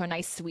upgraded me to a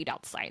nice suite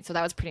outside. So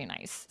that was pretty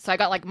nice. So I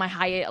got like my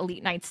Hyatt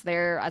Elite nights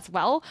there as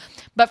well.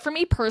 But for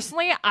me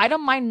personally, I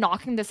don't mind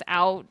knocking this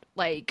out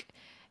like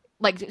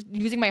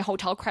using my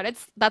hotel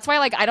credits. That's why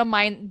like I don't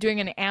mind doing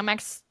an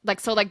Amex like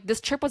so like this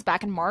trip was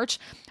back in March.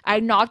 I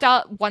knocked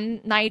out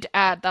one night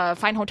at the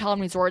Fine Hotel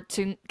and Resort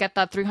to get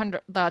the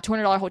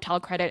 $200 hotel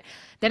credit.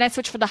 Then I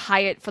switched for the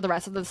Hyatt for the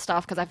rest of the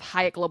stuff because I have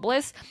Hyatt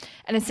Globalist.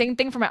 And the same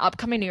thing for my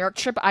upcoming New York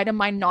trip. I don't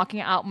mind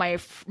knocking out my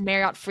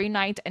Marriott free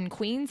night in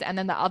Queens and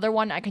then the other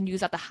one I can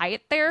use at the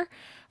Hyatt there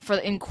for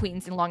in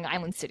Queens in Long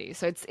Island City.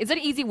 So it's an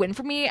easy win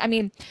for me. I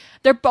mean,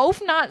 they're both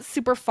not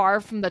super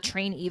far from the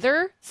train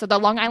either. So the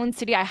Long Island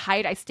City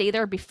I stayed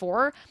there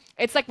before.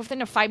 It's like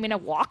within a 5 minute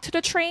walk to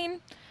the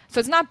train. So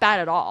it's not bad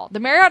at all.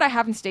 The Marriott I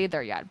haven't stayed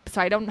there yet, so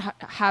I don't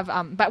have.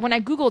 But when I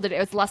googled it, it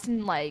was less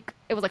than like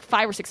it was like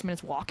 5 or 6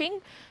 minutes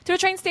walking to the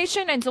train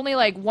station, and it's only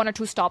like 1 or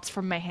 2 stops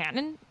from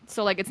Manhattan.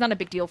 So like it's not a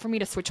big deal for me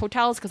to switch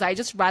hotels because I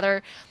just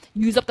rather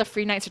use up the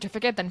free night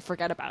certificate than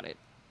forget about it.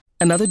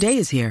 Another day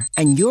is here,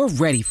 and you're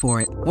ready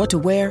for it. What to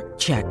wear?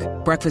 Check.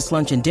 Breakfast,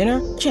 lunch, and dinner?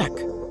 Check.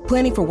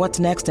 Planning for what's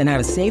next and how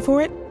to save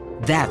for it?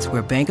 That's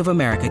where Bank of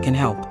America can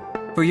help.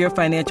 For your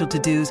financial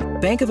to-dos,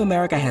 Bank of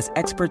America has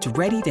experts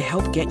ready to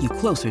help get you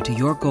closer to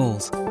your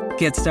goals.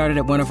 Get started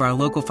at one of our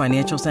local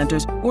financial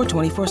centers or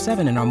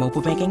 24/7 in our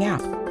mobile banking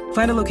app.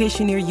 Find a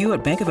location near you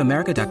at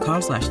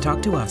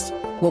bankofamerica.com/talktous.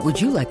 What would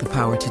you like the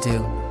power to do?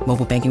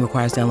 Mobile banking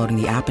requires downloading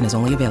the app and is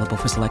only available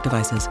for select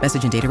devices.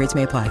 Message and data rates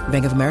may apply.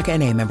 Bank of America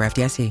N.A., member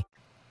FDIC.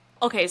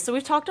 Okay, so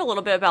we've talked a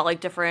little bit about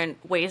like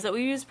different ways that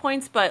we use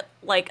points, but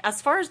like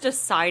as far as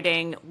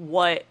deciding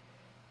what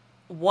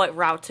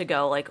route to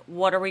go, like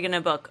what are we gonna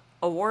book?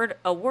 A word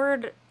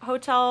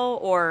hotel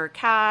or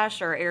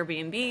cash or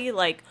Airbnb?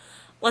 Like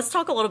let's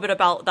talk a little bit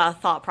about the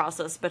thought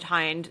process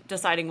behind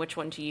deciding which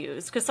one to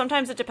use. Because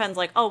sometimes it depends,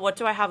 like, oh, what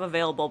do I have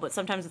available? But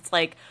sometimes it's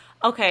like,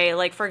 okay,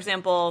 like, for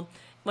example,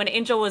 when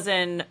Angel was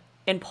in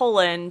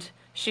Poland,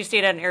 she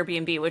stayed at an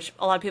Airbnb, which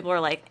a lot of people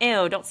are like,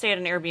 ew, don't stay at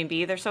an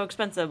Airbnb. They're so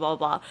expensive, blah,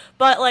 blah.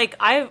 But, like,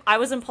 I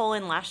was in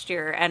Poland last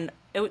year, and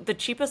the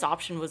cheapest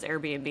option was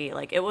Airbnb.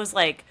 Like, it was,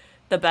 like,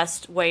 the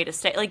best way to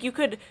stay. Like, you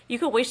could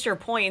waste your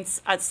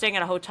points at staying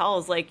at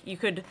hotels. Like, you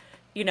could,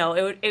 you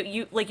know,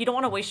 you don't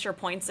want to waste your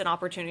points in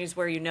opportunities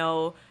where, you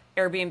know,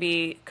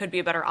 Airbnb could be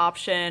a better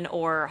option,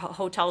 or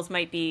hotels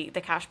might be,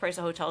 the cash price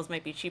of hotels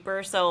might be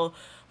cheaper. So,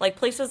 like,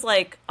 places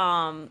like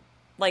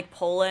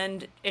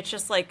Poland, it's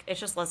just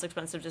less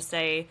expensive to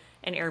stay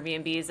in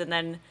Airbnbs. And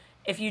then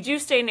if you do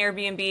stay in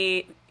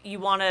Airbnb, you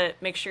want to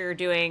make sure you're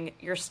doing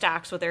your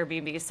stacks with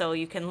Airbnb. So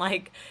you can,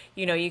 like,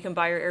 you know, you can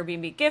buy your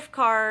Airbnb gift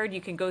card,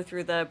 you can go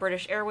through the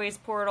British Airways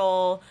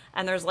portal,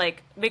 and there's,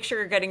 like, make sure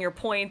you're getting your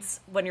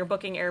points when you're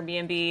booking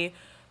Airbnb.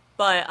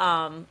 But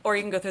or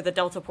you can go through the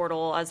Delta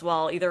portal as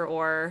well, either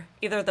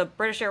the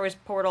British Airways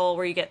portal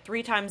where you get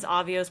 3 times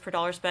Avios per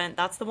dollar spent.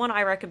 That's the one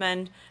I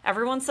recommend.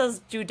 Everyone says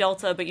do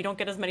Delta, but you don't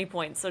get as many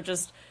points. So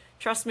just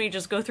trust me,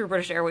 just go through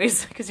British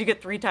Airways because you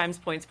get 3 times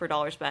points per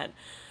dollar spent.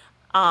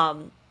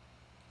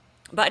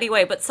 But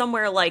anyway, but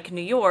somewhere like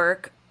New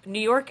York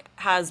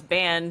has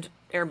banned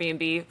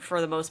Airbnb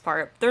for the most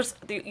part.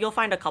 You'll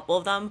find a couple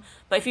of them,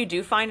 but if you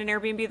do find an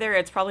Airbnb there,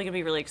 it's probably gonna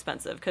be really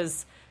expensive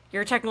because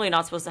you're technically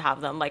not supposed to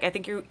have them. Like, I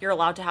think you're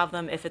allowed to have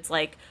them if it's,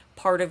 like,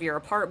 part of your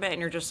apartment and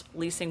you're just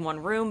leasing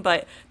one room.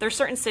 But there's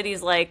certain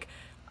cities like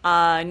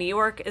New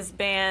York is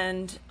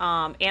banned.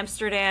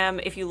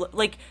 Amsterdam,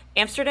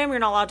 Amsterdam, you're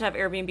not allowed to have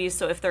Airbnb.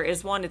 So if there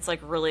is one, it's, like,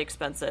 really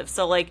expensive.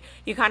 So, like,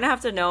 you kind of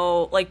have to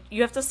know, like,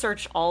 you have to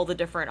search all the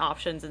different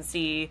options and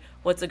see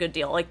what's a good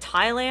deal. Like,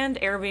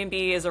 Thailand,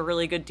 Airbnb is a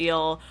really good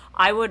deal.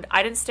 I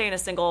didn't stay in a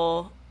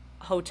single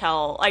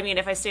hotel. I mean,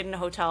 if I stayed in a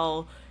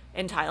hotel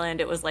in Thailand,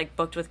 it was, like,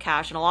 booked with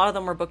cash, and a lot of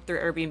them were booked through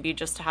Airbnb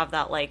just to have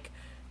that, like,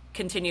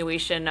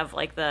 continuation of,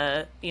 like,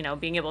 the, you know,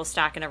 being able to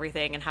stack and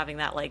everything, and having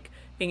that, like,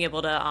 being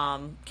able to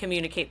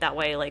communicate that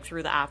way, like,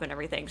 through the app and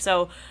everything.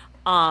 So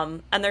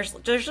and there's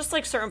just,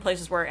 like, certain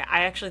places where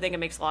I actually think it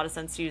makes a lot of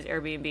sense to use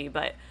Airbnb.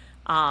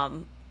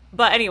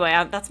 But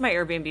anyway, that's my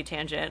Airbnb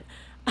tangent.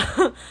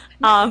 But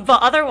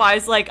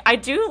otherwise, like,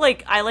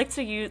 I like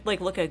to use,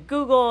 like, look at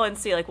Google and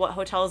see, like, what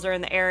hotels are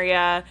in the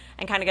area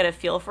and kind of get a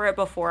feel for it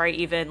before I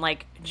even,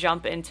 like,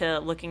 jump into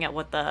looking at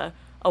what the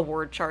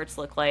award charts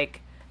look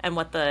like and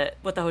what the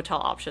hotel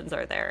options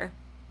are there.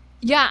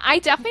 Yeah, I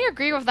definitely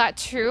agree with that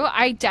too.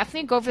 I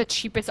definitely go for the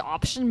cheapest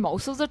option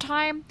most of the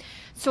time.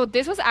 So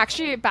this was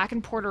actually back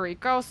in Puerto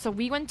Rico. So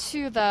we went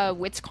to the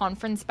WITS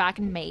conference back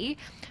in May,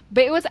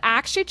 but it was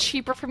actually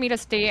cheaper for me to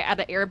stay at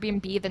the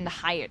Airbnb than the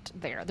Hyatt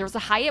there. There was a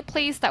Hyatt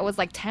place that was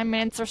like 10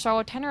 minutes or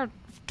so, 10 or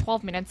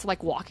 12 minutes,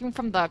 like walking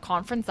from the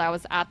conference. I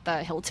was at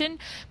the Hilton,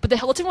 but the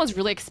Hilton was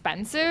really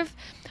expensive.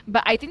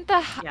 But I think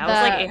Yeah, it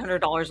was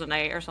like $800 a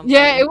night or something.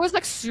 Yeah, it was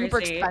like super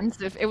Crazy.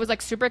 expensive. It was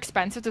like super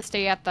expensive to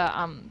stay at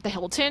the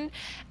Hilton.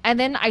 And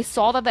then I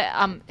saw that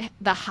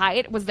the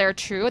Hyatt was there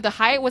too. The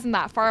Hyatt wasn't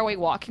that far away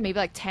walking, maybe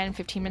like 10,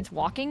 15 minutes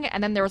walking.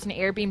 And then there was an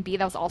Airbnb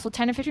that was also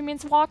 10 and 15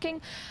 minutes walking.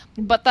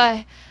 But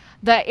the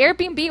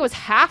Airbnb was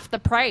half the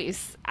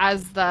price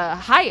as the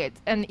Hyatt.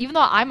 And even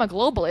though I'm a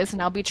globalist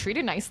and I'll be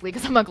treated nicely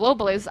because I'm a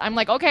globalist, I'm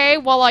like, okay,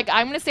 well, like,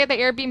 I'm going to stay at the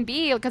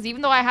Airbnb because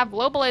even though I have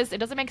globalist, it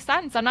doesn't make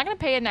sense. I'm not going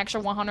to pay an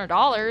extra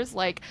 $100.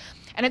 Like,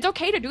 and it's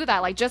okay to do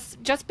that. Like,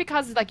 just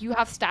because, like, you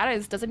have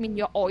status doesn't mean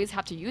you always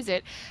have to use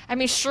it. I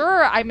mean,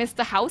 sure, I miss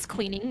the house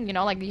cleaning, you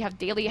know, like, you have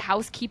daily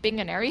housekeeping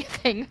and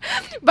everything.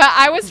 But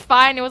I was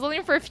fine. It was only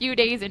for a few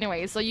days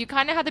anyway. So you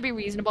kind of have to be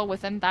reasonable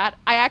within that.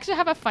 I actually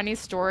have a funny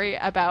story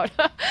about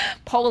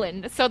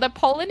Poland. So the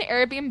Poland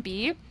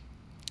Airbnb,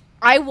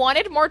 I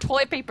wanted more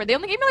toilet paper. They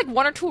only gave me like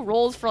 1 or 2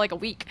 rolls for like a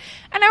week.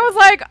 And I was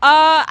like,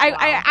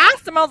 I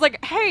asked them, I was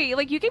like, hey,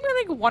 like, you gave me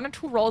like 1 or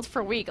 2 rolls for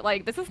a week.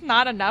 Like, this is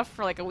not enough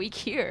for like a week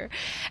here.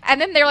 And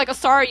then they were like, oh,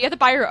 sorry, you have to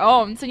buy your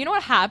own. So you know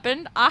what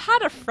happened? I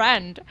had a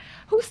friend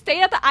who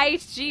stayed at the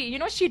IHG. You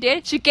know what she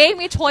did? She gave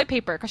me toilet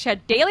paper because she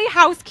had daily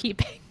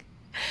housekeeping.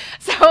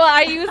 So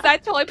I used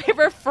that toilet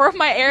paper for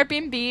my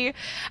Airbnb.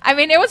 I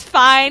mean, it was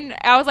fine.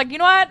 I was like, you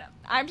know what?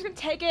 I'm just gonna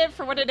take it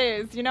for what it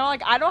is, you know.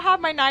 Like, I don't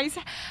have my nice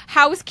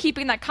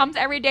housekeeping that comes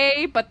every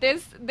day, but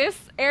this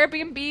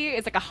Airbnb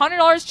is like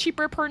 $100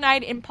 cheaper per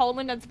night in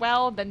Poland as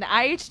well than the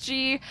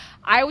IHG.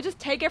 I will just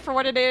take it for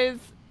what it is.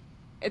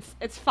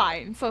 It's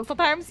fine. So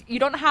sometimes you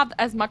don't have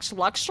as much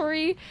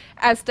luxury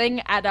as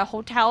staying at a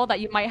hotel that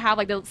you might have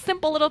like the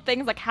simple little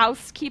things like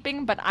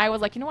housekeeping. But I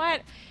was like, you know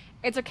what?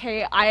 It's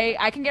okay.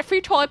 I can get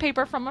free toilet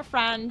paper from a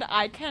friend.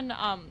 I can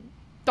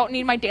don't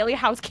need my daily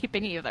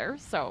housekeeping either.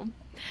 So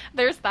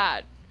there's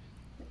that.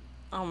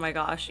 Oh my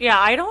gosh. Yeah,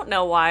 I don't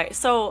know why.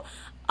 So,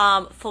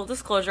 full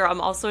disclosure,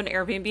 I'm also an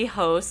Airbnb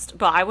host,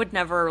 but I would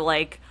never,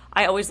 like,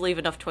 I always leave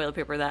enough toilet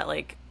paper that,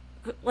 like,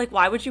 like,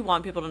 why would you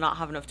want people to not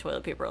have enough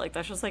toilet paper? Like,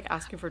 that's just like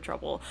asking for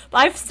trouble. But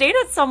I've stayed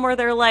at somewhere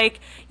they're like,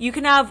 you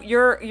can have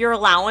your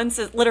allowance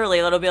is literally,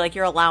 it'll be like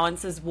your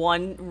allowance is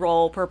one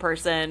roll per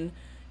person,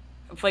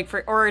 like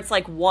for, or it's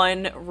like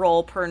one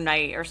roll per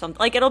night or something.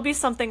 Like, it'll be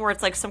something where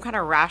it's like some kind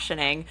of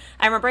rationing.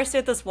 I remember I stayed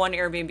at this one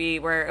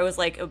Airbnb where it was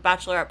like a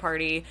bachelorette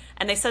party,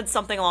 and they said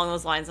something along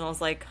those lines, and I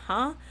was like,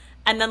 huh?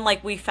 And then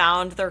like we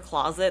found their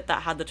closet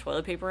that had the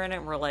toilet paper in it,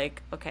 and we're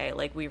like, okay,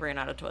 like we ran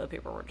out of toilet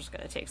paper, we're just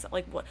gonna take some.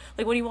 Like what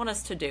do you want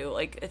us to do?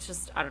 Like, it's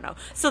just, I don't know.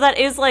 So that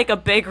is like a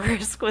big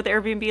risk with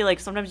Airbnb. Like,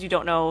 sometimes you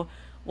don't know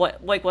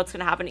what's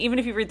gonna happen. Even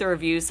if you read the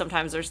reviews,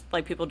 sometimes there's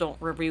like people don't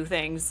review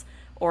things,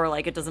 or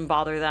like it doesn't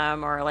bother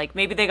them, or like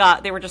maybe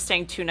they were just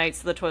staying 2 nights,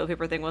 so the toilet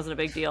paper thing wasn't a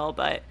big deal.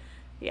 But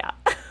yeah.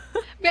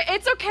 But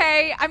it's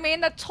okay. I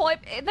mean,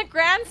 in the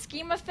grand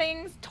scheme of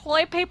things,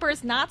 toilet paper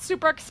is not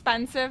super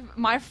expensive.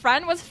 My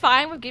friend was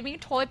fine with giving me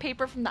toilet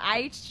paper from the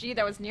IHG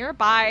that was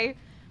nearby.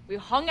 We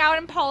hung out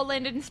in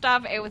Poland and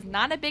stuff. It was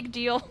not a big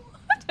deal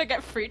to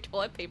get free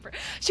toilet paper.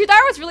 She thought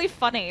it was really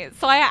funny.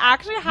 So I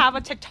actually have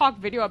a TikTok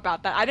video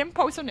about that. I didn't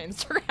post on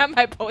Instagram.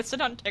 I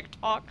posted on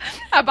TikTok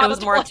about It was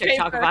the more toilet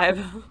TikTok paper.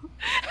 vibe.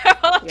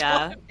 Yeah.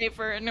 Toilet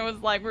paper, and it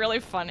was like really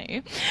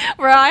funny,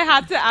 where I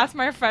had to ask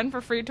my friend for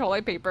free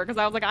toilet paper because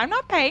I was like, I'm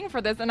not paying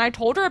for this, and I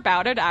told her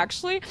about it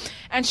actually,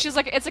 and she's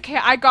like, it's okay,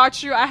 I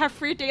got you, I have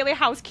free daily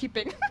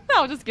housekeeping.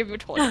 I'll just give you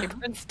toilet paper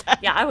instead.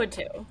 Yeah, I would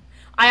too.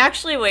 I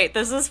actually, wait,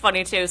 this is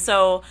funny too.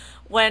 So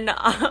when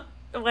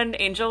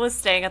Angel was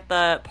staying at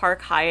the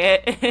Park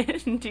Hyatt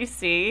in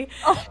DC,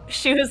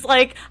 she was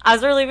like,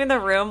 as we're leaving the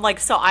room, like,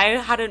 so I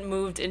hadn't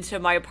moved into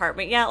my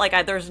apartment yet.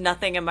 Like, there's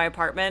nothing in my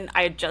apartment.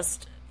 I had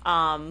just,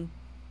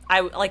 I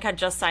like had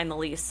just signed the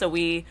lease, so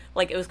we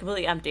like it was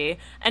completely empty.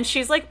 And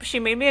she's like, she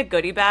made me a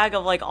goodie bag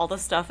of like all the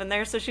stuff in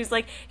there. So she's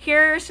like,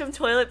 here's some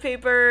toilet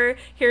paper,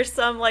 here's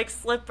some like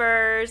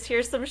slippers,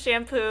 here's some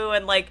shampoo,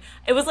 and like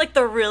it was like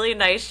the really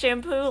nice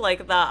shampoo,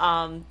 like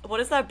the what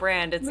is that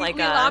brand? It's like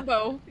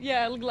Labo.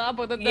 Yeah,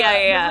 Labo, the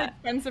really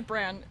expensive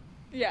brand.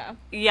 Yeah.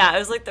 Yeah, it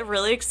was like the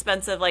really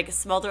expensive, like it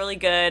smelled really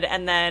good,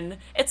 and then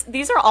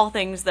these are all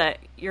things that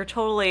you're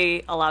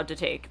totally allowed to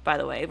take, by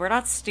the way. We're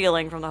not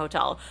stealing from the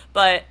hotel.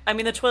 But I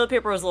mean the toilet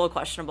paper was a little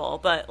questionable,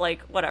 but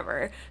like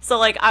whatever. So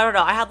like I don't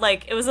know, I had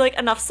like it was like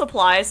enough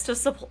supplies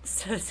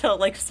to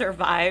like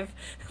survive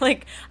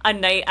like a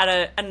night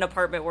at an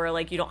apartment where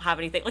like you don't have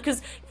anything. Like,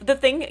 cuz the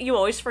thing you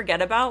always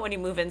forget about when you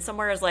move in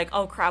somewhere is like,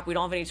 oh crap, we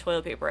don't have any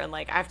toilet paper, and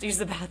like I have to use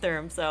the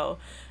bathroom. So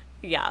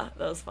yeah,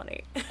 that was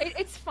funny.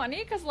 It's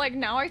funny because like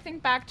now I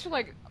think back to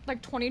like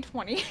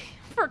 2020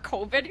 for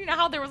COVID. You know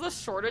how there was a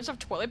shortage of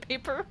toilet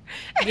paper?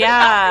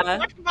 Yeah.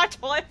 Talking about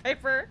toilet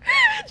paper,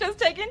 just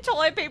taking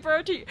toilet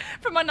paper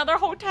from another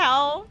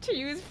hotel to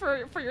use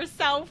for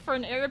yourself for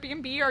an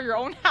Airbnb or your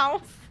own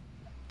house.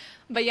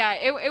 But yeah,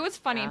 it was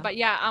funny. Yeah. But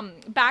yeah,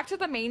 back to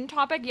the main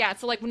topic. Yeah,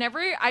 so like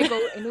whenever I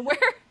go anywhere.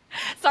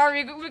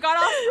 Sorry, we got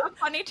off a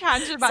funny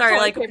tangent about Sorry,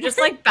 toilet like paper. just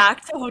like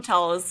back to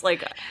hotels,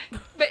 like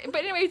But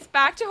anyways,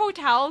 back to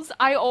hotels.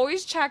 I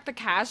always check the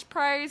cash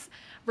price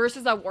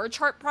versus a word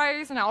chart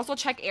price, and I also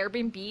check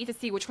Airbnb to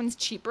see which one's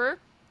cheaper.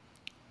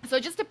 So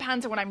it just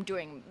depends on what I'm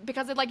doing,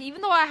 because it, like,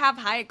 even though I have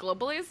Hyatt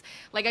Globalis,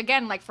 like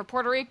again, like for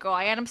Puerto Rico,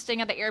 I ended up staying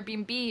at the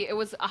Airbnb. It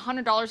was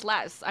 $100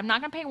 less. I'm not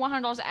gonna pay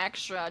 $100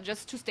 extra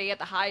just to stay at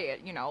the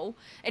Hyatt. You know,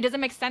 it doesn't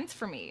make sense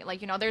for me.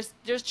 Like, you know, there's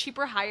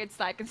cheaper Hyatts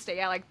that I can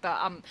stay at. Like the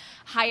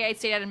Hyatt I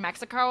stayed at in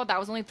Mexico, that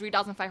was only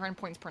 3,500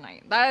 points per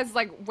night. That is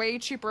like way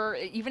cheaper.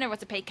 Even if it was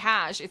to pay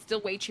cash, it's still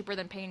way cheaper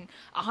than paying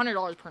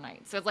 $100 per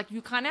night. So it's like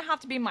you kind of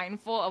have to be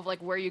mindful of like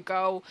where you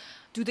go.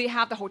 Do they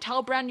have the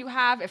hotel brand you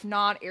have? If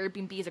not,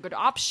 Airbnb is a good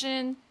option.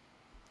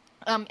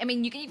 I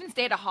mean, you can even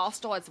stay at a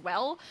hostel as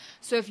well.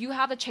 So if you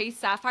have the Chase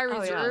Sapphire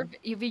Reserve,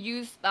 if you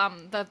use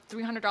the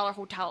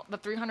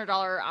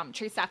 $300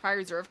 Chase Sapphire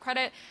Reserve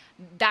credit,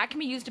 that can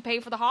be used to pay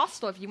for the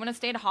hostel. If you want to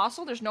stay at a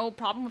hostel, there's no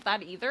problem with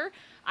that either.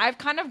 I've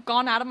kind of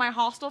gone out of my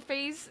hostel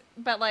phase,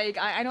 but like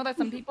I know that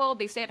some people,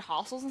 they stay at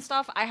hostels and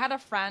stuff. I had a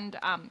friend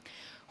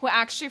who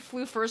actually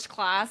flew first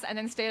class and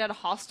then stayed at a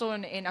hostel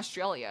in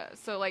Australia.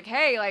 So like,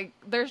 hey, like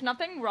there's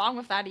nothing wrong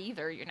with that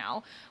either, you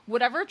know.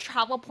 Whatever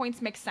travel points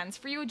make sense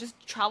for you, just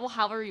travel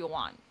however you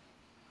want.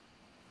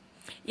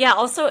 yeah.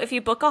 Also, if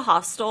you book a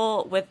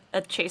hostel with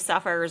a Chase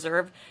Sapphire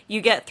Reserve,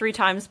 you get 3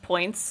 times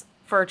points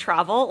for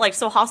travel. Like,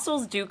 so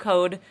hostels do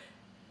code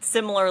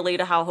similarly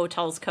to how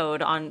hotels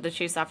code on the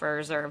Chase Sapphire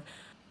Reserve.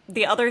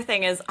 The other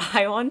thing is,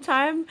 I one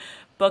time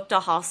booked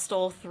a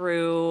hostel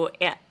through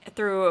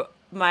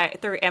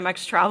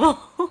Amex Travel.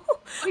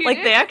 Like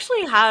did? they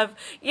actually have,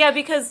 yeah,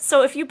 because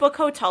so if you book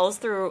hotels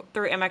through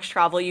Amex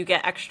Travel, you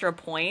get extra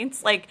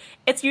points. Like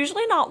it's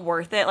usually not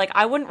worth it. Like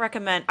I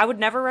would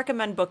never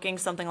recommend booking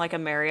something like a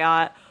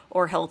Marriott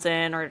or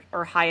Hilton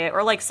or Hyatt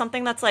or like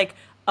something that's like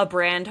a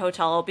brand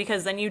hotel,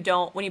 because then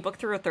when you book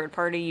through a third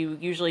party, you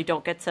usually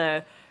don't get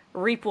to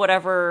reap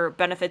whatever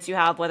benefits you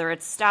have, whether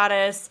it's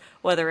status,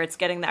 whether it's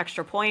getting the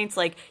extra points.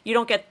 Like you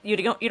don't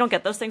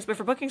get those things. But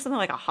for booking something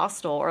like a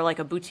hostel or like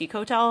a boutique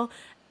hotel,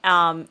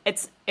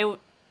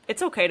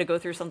 it's okay to go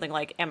through something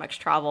like Amex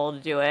Travel to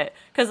do it,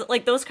 because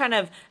like those kind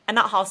of, and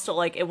that hostel,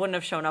 like it wouldn't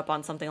have shown up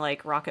on something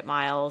like Rocket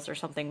Miles or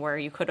something where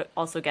you could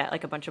also get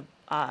like a bunch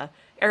of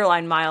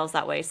airline miles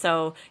that way.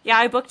 So yeah,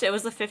 I booked it. It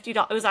was the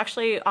 $50. It was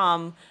actually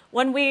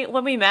when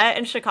we met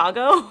in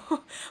Chicago,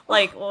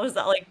 like what was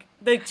that, like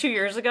 2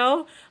 years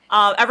ago?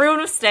 Everyone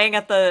was staying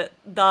at the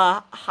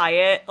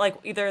Hyatt, like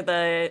either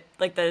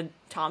the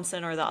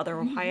Thompson or the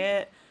other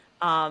Hyatt.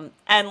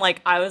 And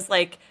like I was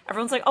like,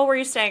 everyone's like, "Oh, where are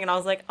you staying?" And I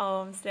was like,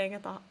 "Oh, I'm staying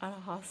at a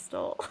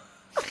hostel."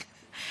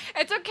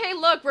 It's okay.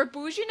 Look, we're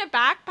bougie in a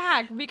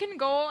backpack. We can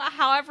go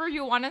however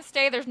you want to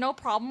stay. There's no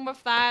problem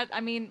with that.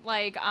 I mean,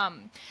 like,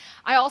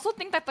 I also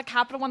think that the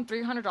Capital One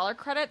 $300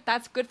 credit,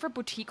 that's good for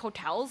boutique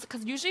hotels.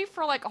 Because usually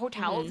for like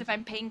hotels, if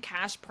I'm paying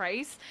cash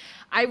price,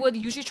 I would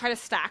usually try to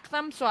stack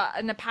them. So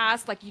in the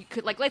past, like you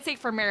could, like, let's say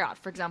for Marriott,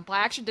 for example, I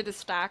actually did a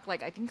stack,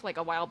 like I think like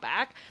a while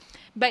back.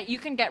 But you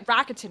can get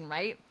Rakuten,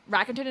 right?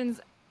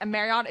 Rakuten's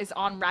Marriott is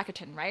on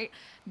Rakuten, right?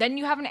 Then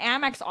you have an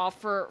Amex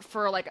offer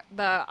for like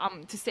the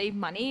to save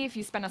money if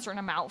you spend a certain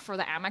amount for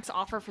the Amex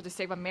offer for to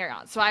save a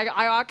Marriott. So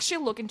I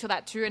actually look into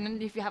that too. And then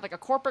if you have like a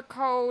corporate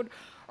code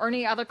or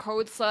any other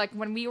codes, so like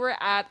when we were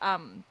at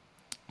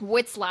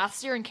Wits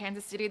last year in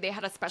Kansas City, they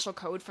had a special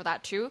code for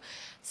that too.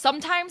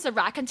 Sometimes the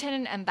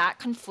Rakuten and that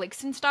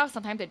conflicts and stuff.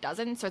 Sometimes it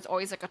doesn't. So it's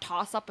always like a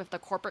toss up if the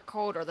corporate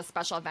code or the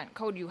special event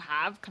code you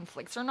have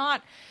conflicts or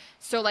not.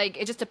 So like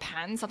it just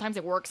depends. Sometimes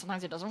it works,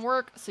 sometimes it doesn't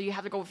work. So you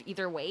have to go with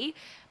either way.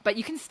 But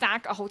you can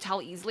stack a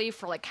hotel easily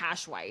for like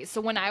cash wise.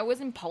 So when I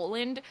was in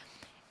Poland,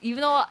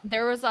 even though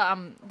there was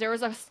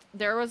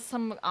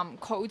some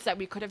codes that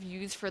we could have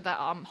used for the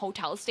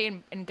hotel stay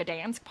in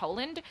Gdansk,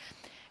 Poland,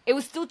 it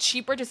was still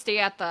cheaper to stay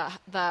at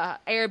the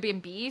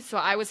Airbnb, so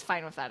I was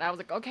fine with that. I was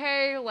like,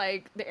 okay,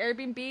 like the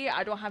Airbnb,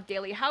 I don't have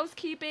daily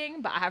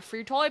housekeeping, but I have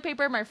free toilet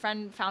paper. My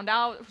friend found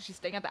out, she's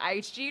staying at the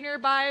IHG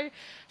nearby.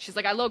 She's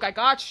like, look, I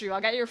got you.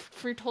 I'll get your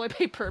free toilet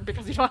paper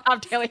because you don't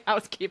have daily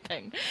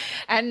housekeeping.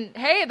 And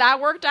hey, that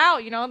worked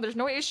out. You know, there's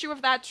no issue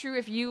with that too.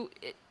 If you,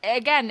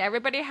 again,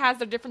 everybody has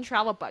their different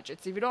travel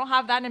budgets. If you don't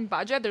have that in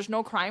budget, there's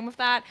no crime with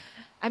that.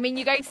 I mean,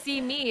 you guys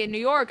see me in New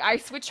York. I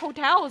switch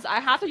hotels. I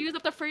have to use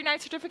up the free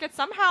night certificate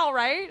somehow,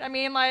 right? I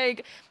mean,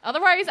 like,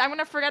 otherwise I'm going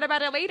to forget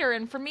about it later.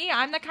 And for me,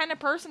 I'm the kind of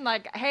person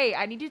like, hey,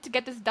 I need you to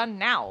get this done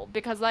now.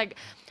 Because, like,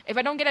 if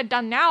I don't get it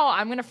done now,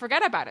 I'm going to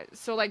forget about it.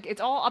 So, like,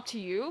 it's all up to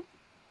you.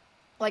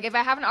 Like, if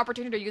I have an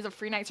opportunity to use a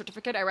free night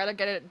certificate, I'd rather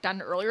get it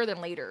done earlier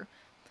than later.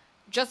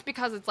 Just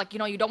because it's like, you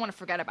know, you don't want to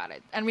forget about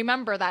it. And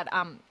remember that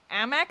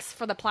Amex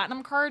for the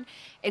Platinum card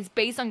is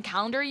based on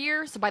calendar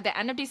year. So by the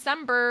end of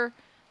December,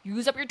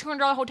 use up your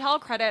 $200 hotel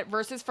credit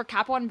versus for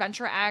Capital One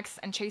Venture X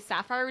and Chase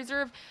Sapphire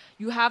Reserve,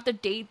 you have the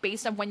date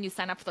based on when you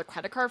sign up for the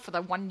credit card for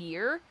the 1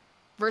 year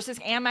versus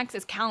Amex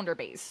is calendar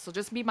based. So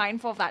just be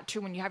mindful of that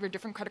too when you have your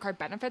different credit card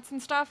benefits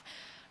and stuff.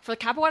 For the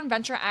Capital One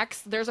Venture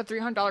X, there's a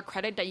 $300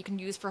 credit that you can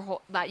use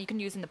that you can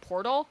use in the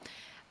portal.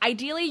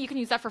 Ideally, you can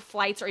use that for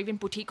flights or even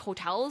boutique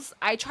hotels.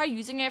 I tried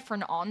using it for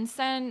an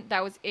onsen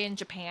that was in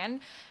Japan,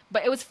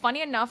 but it was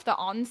funny enough, the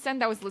onsen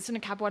that was listed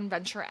in Capital One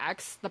Venture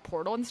X, the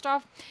portal and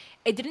stuff,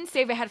 it didn't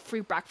say they had free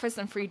breakfast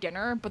and free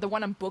dinner, but the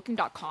one on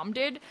Booking.com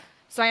did.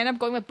 So I ended up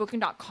going with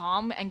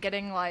Booking.com and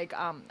getting like,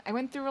 I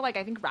went through like,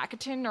 I think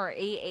Rakuten or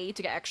AA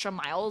to get extra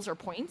miles or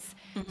points.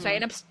 Mm-hmm. So I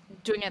ended up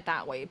doing it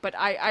that way. But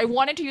I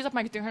wanted to use up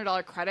my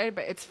 $300 credit,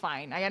 but it's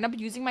fine. I ended up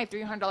using my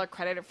 $300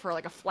 credit for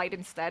like a flight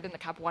instead in the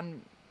Capital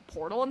One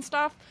portal and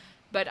stuff.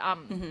 But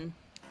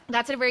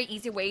that's a very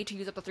easy way to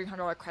use up the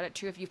 $300 credit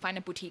too if you find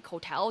a boutique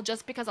hotel,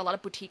 just because a lot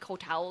of boutique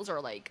hotels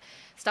or like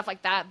stuff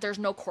like that, there's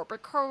no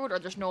corporate code or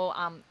there's no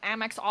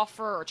Amex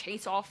offer or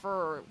Chase offer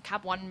or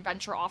Cap One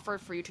Venture offer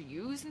for you to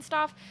use and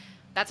stuff.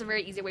 That's a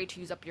very easy way to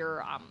use up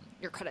your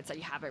credits that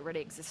you have already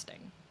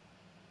existing.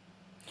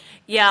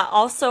 Yeah,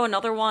 also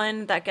another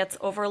one that gets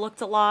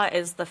overlooked a lot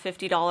is the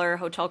 $50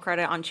 hotel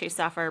credit on Chase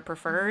Sapphire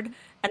Preferred. Mm-hmm.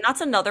 And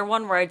that's another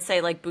one where I'd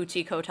say like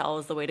boutique hotel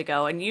is the way to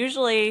go. And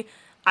usually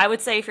I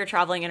would say if you're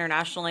traveling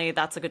internationally,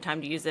 that's a good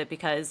time to use it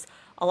because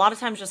a lot of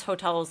times just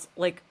hotels,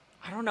 like,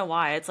 I don't know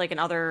why, it's like in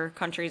other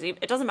countries,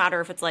 it doesn't matter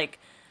if it's like,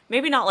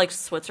 maybe not like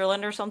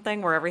Switzerland or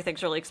something where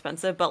everything's really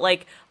expensive, but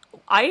like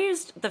I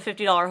used the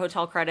 $50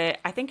 hotel credit,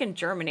 I think in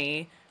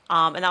Germany,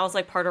 and that was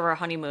like part of our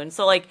honeymoon.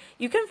 So like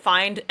you can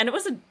find, and it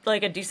was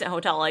like a decent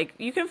hotel, like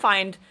you can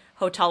find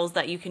hotels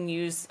that you can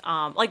use,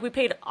 like we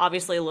paid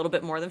obviously a little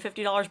bit more than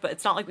 $50, but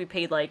it's not like we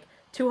paid like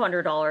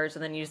 $200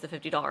 and then use the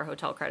 $50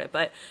 hotel credit.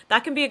 But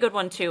that can be a good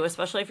one too,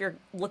 especially if you're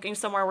looking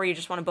somewhere where you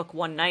just want to book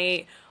one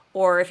night,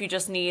 or if you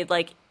just need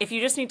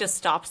to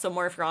stop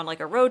somewhere, if you're on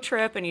like a road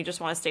trip and you just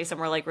want to stay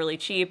somewhere like really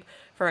cheap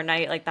for a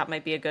night, like that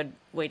might be a good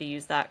way to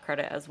use that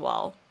credit as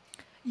well.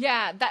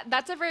 Yeah,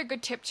 that's a very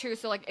good tip too.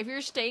 So like if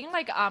you're staying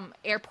like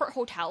airport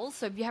hotels,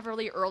 so if you have a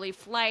really early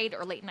flight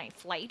or late night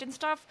flight and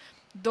stuff,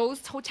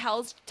 those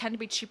hotels tend to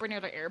be cheaper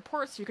near the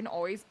airport, so you can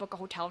always book a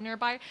hotel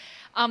nearby.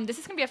 This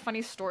is gonna be a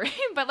funny story,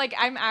 but like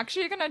I'm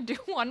actually gonna do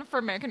one for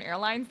American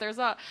Airlines. There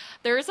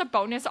is a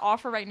bonus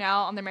offer right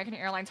now on the American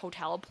Airlines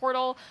hotel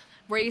portal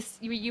where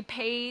you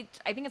pay,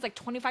 I think it's like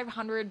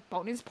 2,500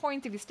 bonus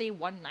points if you stay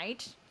one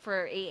night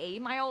for AA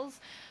miles.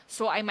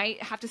 So I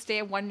might have to stay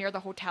at one near the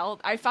hotel.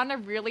 I found a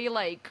really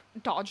like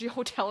dodgy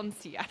hotel in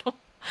Seattle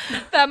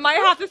that I might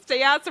have to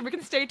stay at, so we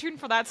can stay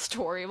tuned for that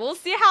story. We'll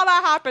see how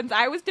that happens.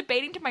 I was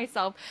debating to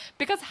myself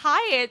because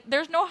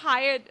there's no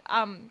Hyatt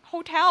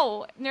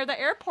hotel near the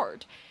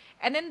airport.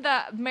 And then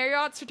the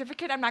Marriott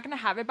certificate, I'm not going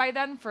to have it by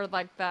then for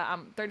like the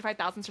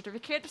 35,000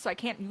 certificate, so I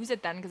can't use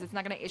it then because it's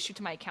not going to issue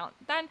to my account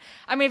then.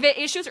 I mean, if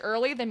it issues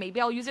early, then maybe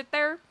I'll use it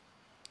there.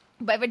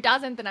 But if it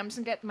doesn't, then I'm just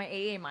going to get my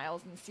AA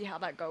miles and see how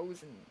that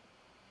goes and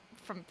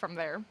from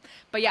there.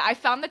 But yeah, I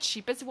found the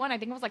cheapest one. I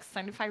think it was like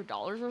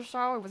 $75 or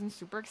so. It wasn't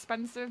super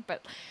expensive,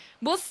 but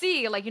we'll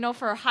see. Like, you know,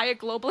 for a Hyatt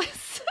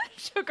Globalist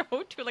to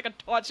go to like a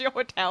dodgy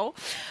hotel.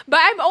 But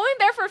I'm only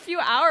there for a few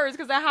hours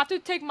because I have to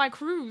take my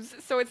cruise.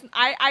 So it's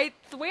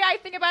the way I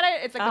think about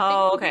it, it's like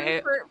a thing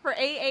to do for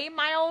AA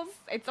miles.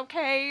 It's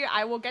okay.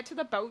 I will get to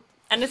the boat.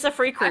 And it's a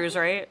free cruise,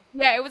 right?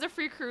 Yeah, it was a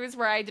free cruise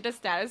where I did a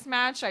status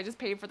match. I just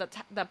paid for the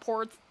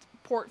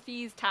port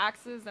fees,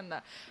 taxes, and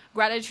the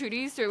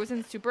gratuities, so it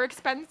wasn't super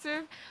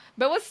expensive.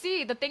 But we'll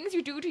see. The things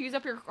you do to use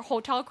up your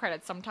hotel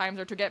credits sometimes,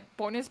 or to get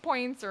bonus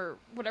points, or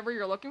whatever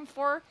you're looking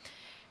for.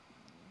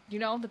 You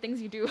know, the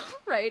things you do,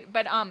 right?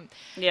 But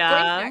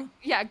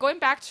going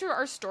back to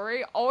our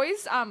story,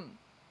 always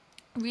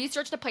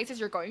research the places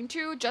you're going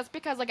to, just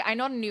because like I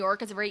know New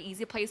York is a very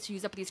easy place to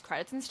use up these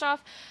credits and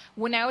stuff.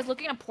 When I was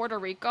looking at Puerto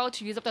Rico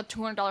to use up the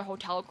 $200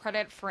 hotel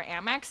credit for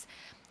Amex,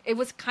 it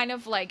was kind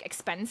of like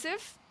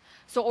expensive.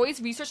 So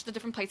always research the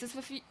different places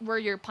where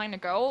you're planning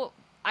to go.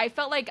 I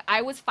felt like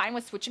I was fine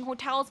with switching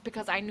hotels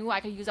because I knew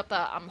I could use up the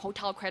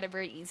hotel credit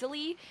very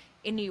easily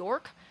in New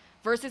York.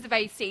 Versus if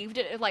I saved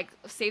it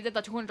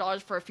the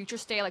 $200 for a future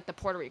stay, like the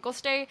Puerto Rico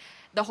stay,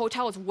 the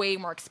hotel was way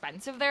more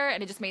expensive there,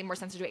 and it just made more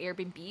sense to do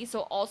Airbnb.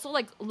 So also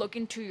like look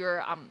into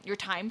your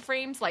time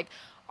frames. Like,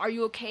 are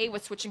you okay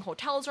with switching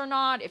hotels or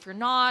not? If you're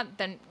not,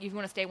 then if you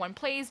want to stay one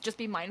place, just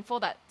be mindful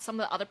that some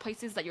of the other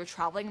places that you're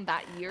traveling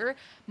that year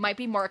might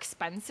be more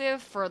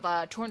expensive for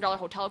the $200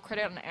 hotel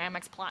credit on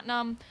Amex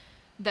Platinum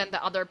than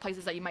the other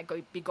places that you might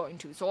be going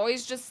to. So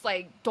always just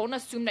like don't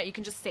assume that you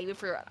can just save it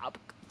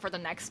for the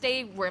next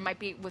day where it might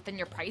be within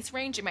your price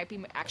range. It might be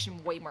actually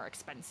way more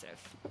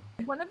expensive.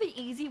 One of the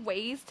easy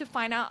ways to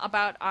find out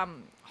about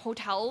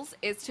hotels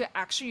is to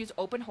actually use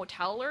Open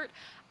Hotel Alert.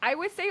 I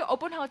would say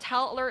Open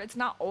Hotel Alert, it's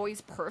not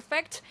always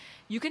perfect.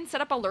 You can set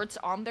up alerts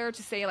on there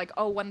to say like,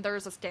 oh, when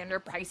there's a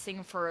standard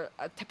pricing for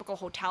a typical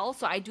hotel.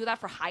 So I do that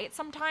for Hyatt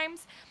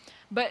sometimes.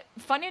 But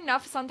funny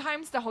enough,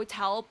 sometimes the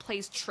hotel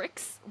plays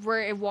tricks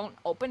where it won't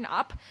open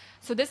up.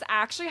 So this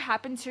actually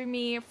happened to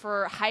me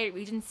for Hyatt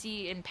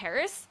Regency in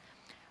Paris.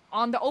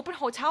 On the Open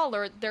Hotel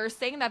Alert, they're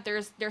saying that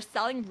they're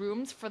selling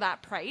rooms for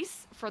that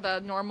price for the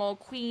normal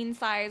queen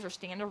size or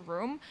standard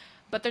room,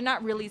 but they're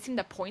not releasing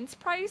the points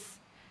price.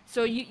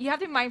 So you have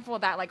to be mindful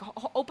of that. Like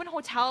Open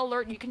Hotel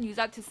Alert, you can use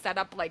that to set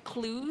up like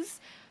clues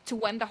to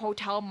when the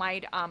hotel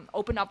might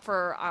open up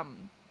for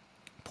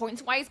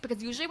points wise,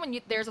 because usually when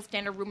there's a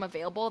standard room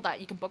available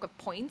that you can book with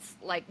points,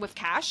 like with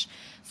cash.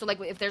 So like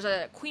if there's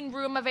a queen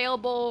room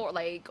available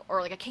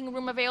or like a king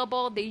room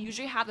available, they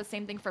usually have the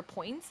same thing for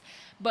points.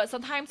 But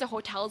sometimes the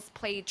hotels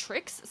play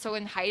tricks. So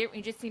in Hyatt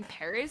Regency in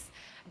Paris,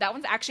 that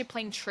one's actually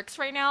playing tricks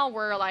right now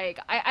where like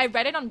I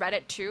read it on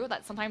Reddit too,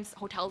 that sometimes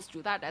hotels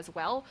do that as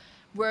well,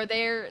 where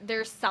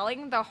they're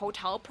selling the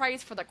hotel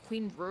price for the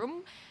queen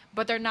room,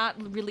 but they're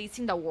not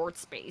releasing the ward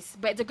space.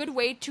 But it's a good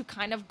way to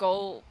kind of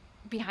go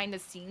behind the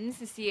scenes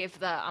to see if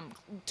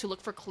to look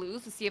for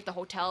clues to see if the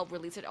hotel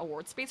released an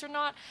award space or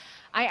not.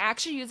 I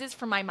actually use this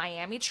for my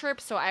Miami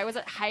trip. So I was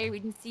at Hyatt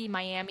Regency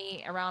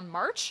Miami around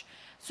March.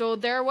 So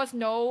there was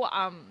no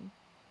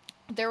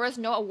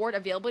award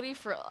availability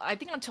for I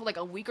think until like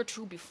a week or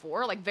two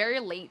before, like very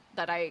late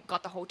that I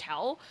got the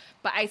hotel.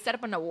 But I set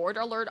up an award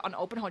alert on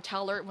Open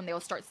Hotel Alert when they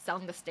will start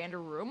selling the standard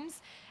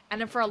rooms.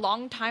 And then for a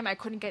long time I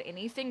couldn't get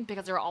anything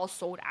because they were all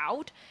sold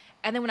out.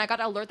 And then when I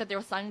got an alert that they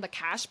were selling the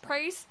cash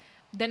price,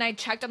 then I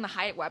checked on the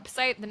Hyatt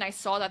website. Then I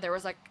saw that there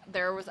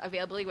was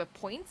availability with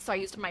points, so I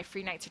used my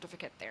free night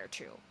certificate there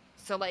too.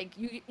 So like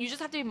you just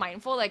have to be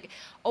mindful. Like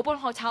Open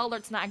Hotel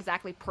Alert's not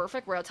exactly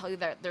perfect, where it'll tell you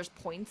that there's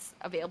points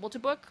available to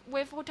book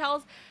with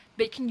hotels,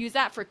 but you can use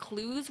that for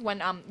clues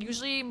when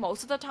usually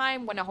most of the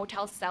time when a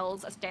hotel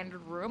sells a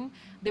standard room,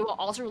 they will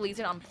also release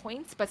it on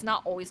points, but it's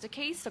not always the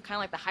case. So kind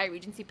of like the Hyatt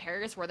Regency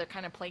Paris, where they're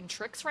kind of playing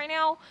tricks right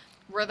now,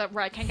 where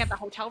I can't get the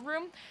hotel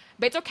room,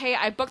 but it's okay.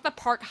 I booked the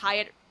Park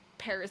Hyatt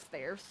Paris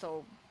there,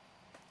 so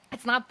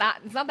it's not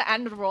the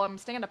end of the world. I'm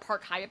staying at the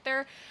Park Hyatt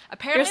there.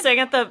 Apparently, you're staying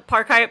at the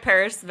Park Hyatt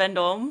Paris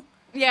Vendôme.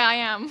 Yeah, I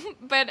am.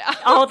 But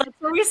oh, that's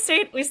where we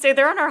stayed. We stayed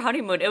there on our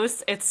honeymoon.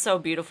 It's so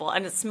beautiful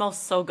and it smells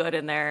so good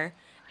in there.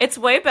 It's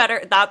way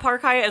better. That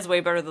Park Hyatt is way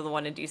better than the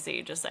one in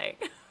DC. Just saying.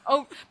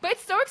 Oh, but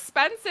it's so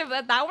expensive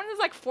that one is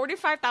like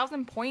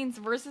 45,000 points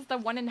versus the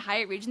one in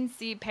Hyatt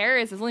Regency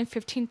Paris is only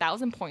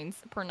 15,000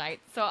 points per night.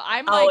 So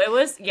I'm like, it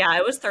was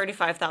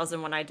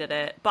 35,000 when I did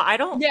it. But I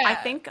don't. Yeah. I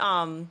think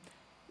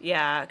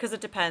Yeah, because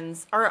it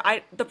depends.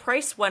 The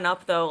price went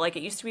up though. Like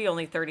it used to be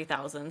only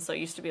 30,000, so I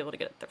used to be able to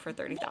get it for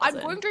thirty I'm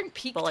going thousand. during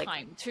peak But like,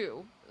 time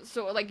too.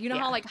 So like you know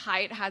how yeah, like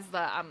Hyatt has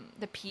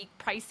the peak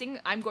pricing?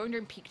 I'm going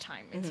during peak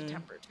time in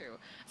September too.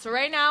 So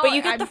right now but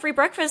you get the free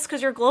breakfast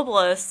because you're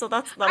globalist, so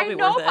that'll I be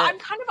know, worth but I'm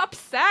it. kind of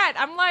upset.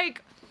 I'm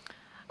like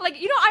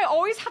you know, I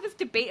always have this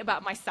debate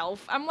about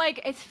myself. I'm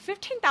like, it's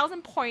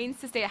 15,000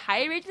 points to stay at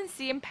Hyatt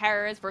Regency in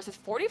Paris versus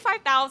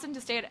 45,000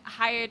 to stay at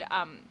Hyatt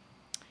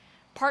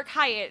Park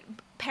Hyatt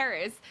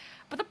Paris.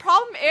 But the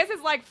problem is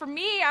like for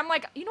me, I'm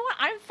like, you know what?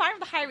 I'm fine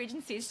with the Hyatt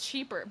Regency. It's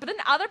cheaper. But then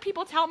other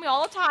people tell me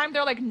all the time,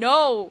 they're like,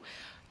 no,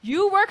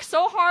 you work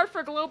so hard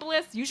for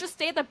globalists. You should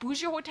stay at the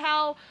bougie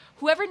hotel.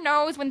 Whoever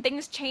knows when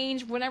things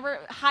change, whenever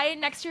Hyatt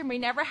next year may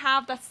never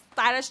have the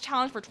status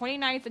challenge for 20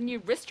 nights, and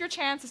you risk your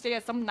chance to stay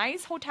at some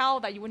nice hotel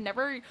that you would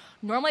never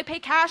normally pay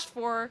cash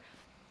for.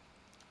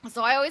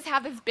 So I always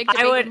have this big I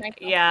debate with would, myself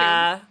too.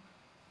 yeah.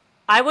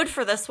 I would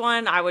for this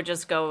one. I would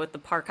just go with the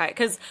Park Hyatt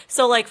because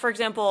so like for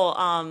example,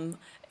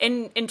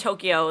 in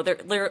Tokyo,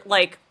 they're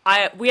like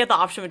we had the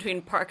option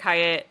between Park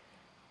Hyatt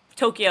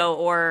Tokyo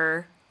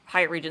or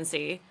Hyatt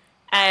Regency,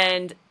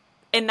 and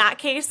in that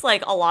case,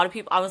 like a lot of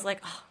people, I was like,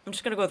 "Ugh, I'm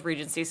just gonna go with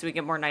Regency so we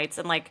get more nights,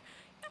 and like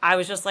I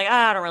was just like,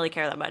 I don't really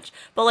care that much.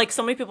 But like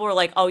so many people were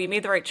like, oh, you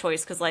made the right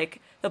choice because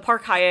like the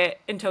Park Hyatt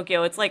in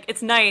Tokyo, it's like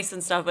it's nice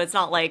and stuff, but it's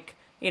not like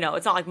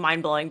it's not like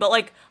mind blowing. But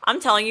like I'm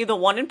telling you, the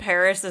one in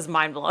Paris is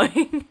mind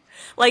blowing.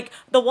 Like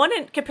the one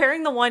in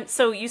comparing the one,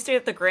 so you stayed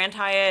at the Grand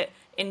Hyatt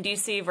in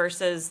DC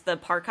versus the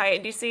Park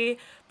Hyatt in DC.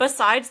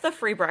 Besides the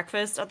free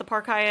breakfast at the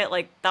Park Hyatt,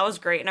 like that was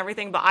great and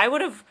everything, but I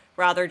would have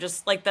rather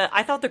just like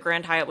I thought the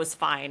Grand Hyatt was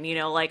fine,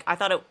 like I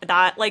thought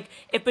that like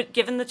if but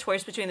given the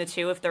choice between the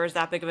two, if there was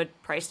that big of a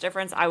price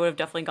difference, I would have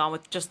definitely gone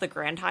with just the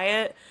Grand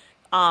Hyatt.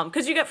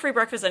 Because you get free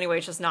breakfast anyway,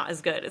 it's just not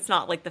as good. It's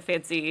not like the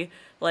fancy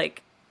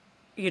like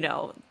you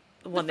know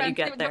one that you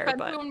get The there, fancy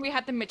but one we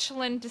had the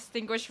Michelin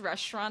distinguished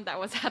restaurant that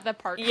was at the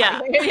Park yeah.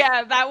 Hyatt.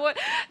 Yeah, that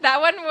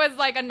one was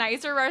like a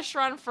nicer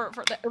restaurant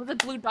it was a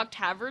Blue Duck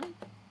Tavern.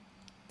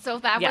 So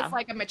that was Yeah.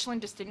 like a Michelin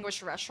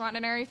distinguished restaurant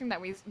and everything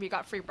that we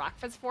got free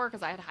breakfast for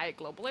because I had Hyatt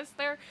Globalist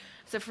there.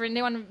 So for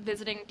anyone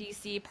visiting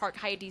DC, Park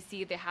Hyatt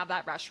DC, they have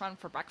that restaurant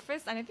for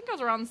breakfast, and I think it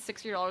was around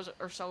 $60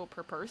 or so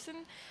per person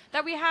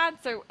that we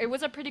had. So it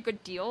was a pretty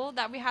good deal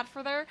that we had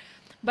for there.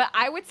 But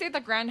I would say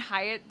the Grand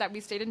Hyatt that we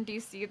stayed in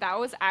DC, that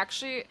was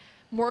actually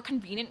more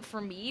convenient for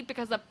me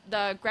because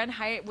the Grand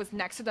Hyatt was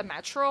next to the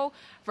metro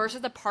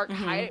versus the Park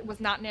Hyatt was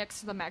not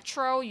next to the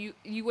metro. You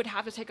would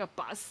have to take a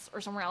bus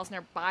or somewhere else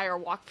nearby or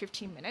walk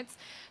 15 minutes.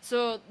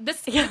 So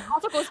this Yeah.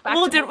 also goes back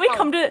Well, to did we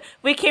hotels.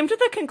 we came to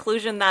the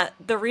conclusion that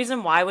the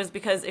reason why was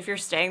because if you're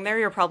staying there,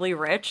 you're probably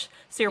rich,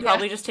 so you're Yeah.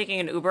 probably just taking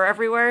an Uber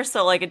everywhere,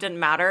 so like it didn't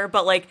matter,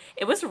 but like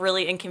it was a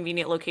really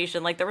inconvenient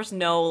location. Like there was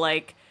no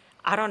like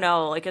I don't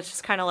know, like it's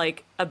just kind of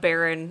like a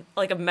barren,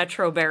 like a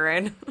metro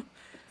barren.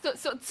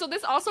 So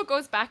this also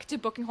goes back to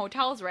booking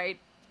hotels, right?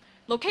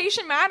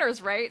 Location matters,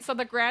 right? So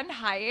the Grand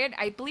Hyatt,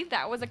 I believe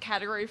that was a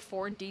category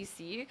 4 in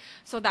DC.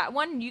 So that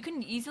one you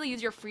can easily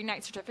use your free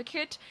night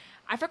certificate.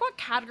 I forgot what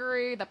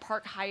category the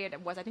Park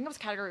Hyatt was. I think it was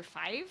category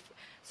 5.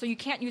 So you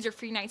can't use your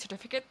free night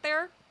certificate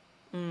there.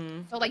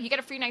 So like you get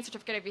a free night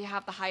certificate if you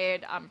have the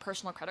Hyatt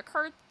personal credit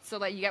card, so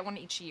like you get one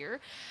each year.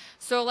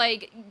 So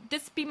like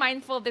just be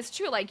mindful of this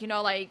too. Like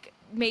like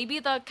maybe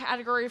the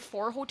category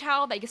 4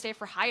 hotel that you can stay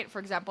for Hyatt, for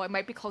example, it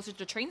might be closer to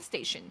the train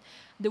station.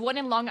 The one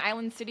in Long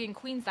Island City in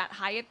Queens, that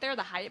Hyatt there,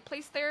 the Hyatt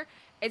place there,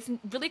 it's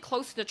really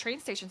close to the train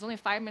station. It's only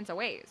 5 minutes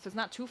away, so it's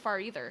not too far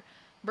either.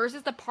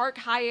 Versus the Park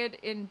Hyatt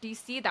in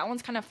DC, that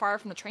one's kind of far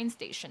from the train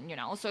station.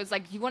 So it's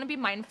like you want to be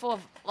mindful of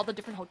all the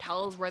different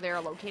hotels where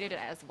they're located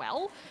as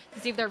well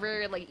to see if they're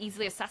very like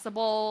easily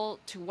accessible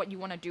to what you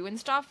want to do and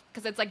stuff.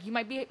 Because it's like you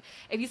might be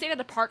if you stayed at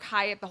the Park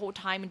Hyatt the whole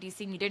time in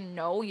DC and you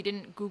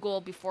didn't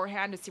Google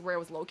beforehand to see where it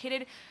was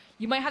located,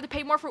 you might have to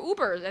pay more for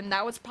Uber, and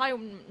that was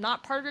probably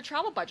not part of your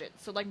travel budget.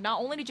 So like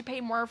not only did you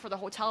pay more for the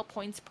hotel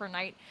points per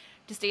night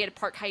to stay at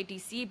Park Hyatt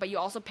DC, but you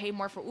also pay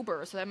more for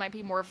Uber, so that might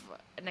be more of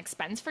an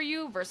expense for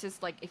you versus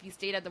like if you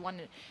stayed at the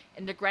one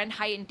in the Grand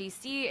Hyatt in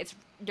DC,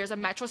 there's a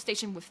metro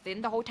station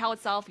within the hotel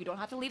itself. You don't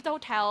have to leave the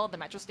hotel. The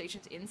metro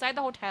station's inside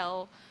the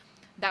hotel.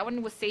 That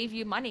one would save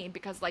you money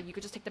because like you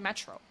could just take the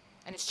metro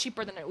and it's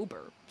cheaper than an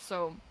Uber.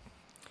 So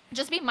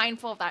just be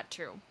mindful of that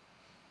too.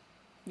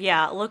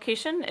 Yeah,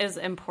 location is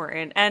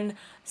important. And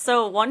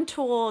so one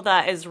tool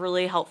that is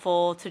really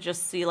helpful to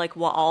just see like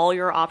what all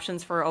your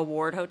options for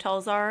award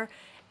hotels are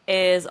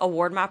is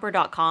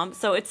awardmapper.com.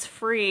 So it's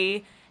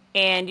free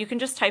and you can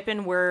just type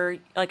in where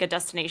like a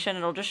destination,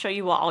 it'll just show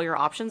you what all your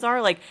options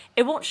are. Like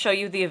it won't show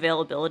you the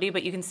availability,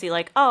 but you can see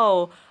like,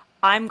 oh,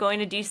 I'm going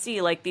to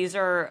DC. Like these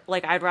are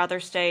like I'd rather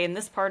stay in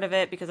this part of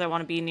it because I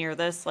want to be near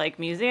this like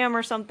museum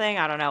or something.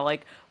 I don't know,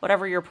 like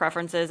whatever your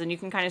preference is, and you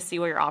can kind of see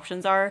what your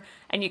options are,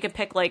 and you can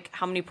pick like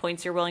how many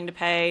points you're willing to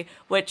pay,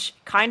 which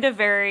kind of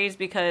varies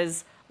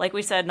because like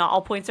we said, not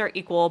all points are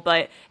equal,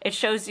 but it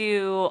shows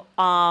you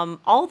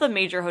all the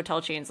major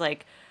hotel chains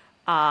like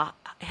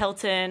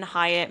Hilton,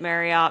 Hyatt,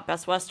 Marriott,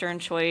 Best Western,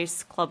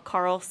 Choice, Club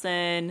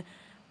Carlson,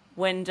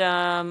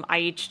 Wyndham,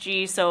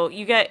 IHG. So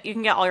you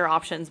can get all your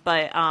options,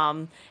 but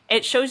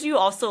it shows you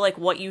also like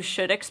what you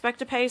should expect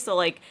to pay. So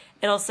like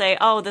it'll say,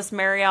 oh, this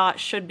Marriott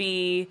should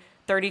be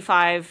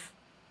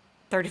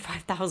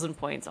 35,000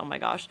 points. Oh my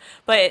gosh.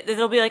 But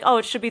it'll be like, oh,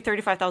 it should be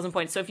 35,000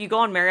 points. So if you go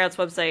on Marriott's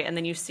website and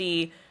then you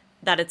see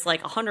that it's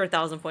like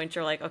 100,000 points,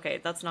 you're like,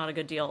 okay, that's not a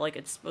good deal. Like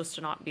it's supposed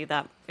to not be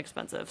that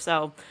expensive.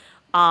 So,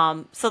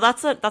 so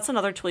that's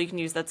another tool you can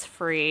use that's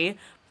free.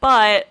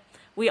 But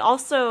we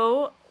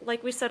also,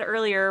 like we said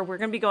earlier, we're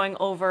going to be going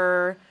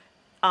over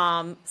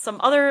some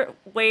other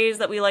tools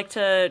that we like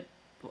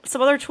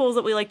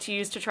to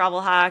use to travel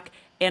hack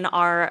in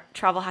our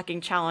travel hacking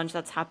challenge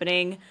that's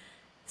happening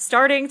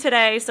starting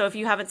today. So if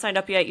you haven't signed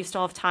up yet, you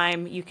still have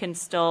time. You can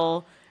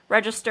still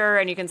register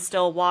and you can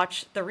still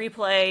watch the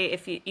replay.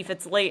 If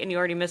it's late and you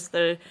already missed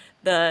the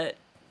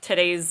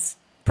today's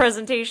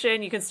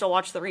presentation, you can still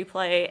watch the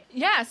replay.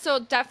 Yeah, so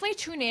definitely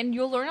tune in.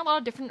 You'll learn a lot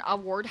of different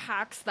word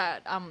hacks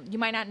that you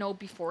might not know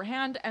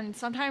beforehand, and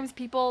sometimes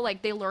people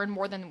like they learn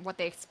more than what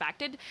they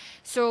expected.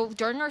 So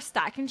during our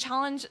stacking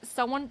challenge,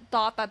 someone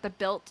thought that the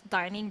built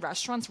dining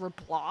restaurants were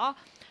blah,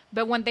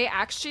 but when they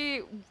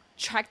actually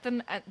checked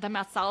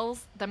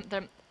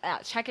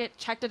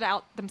checked it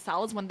out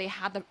themselves when we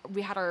had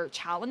our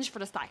challenge for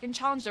the stacking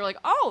challenge, they're like,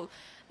 oh,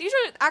 these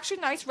are actually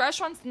nice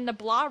restaurants than the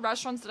blah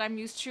restaurants that I'm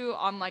used to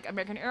on like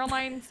American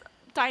Airlines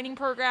dining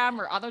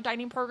program or other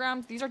dining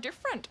programs. These are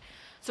different.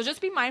 So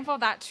just be mindful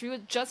of that too.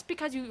 Just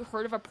because you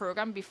heard of a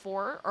program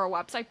before or a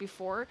website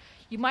before,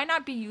 you might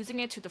not be using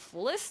it to the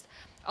fullest.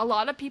 A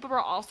lot of people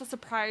were also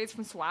surprised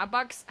from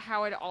Swagbucks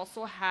how it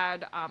also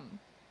had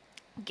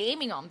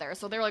gaming on there.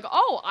 So they're like,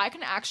 oh, I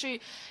can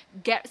actually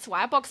get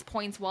Swagbucks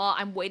points while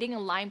I'm waiting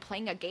in line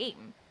playing a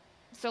game.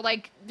 So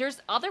like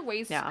there's other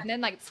ways. Yeah. And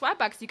then like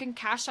Swagbucks, you can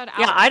cash that out.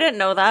 Yeah, I didn't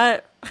know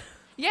that.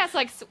 Yeah, it's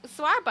like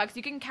Swagbucks,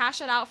 you can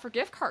cash it out for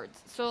gift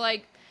cards. So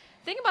like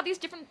think about these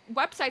different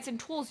websites and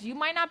tools. You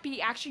might not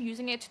be actually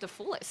using it to the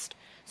fullest.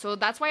 So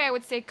that's why I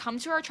would say come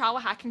to our travel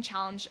hacking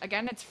challenge.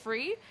 Again, it's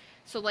free.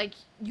 So like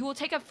you will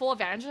take a full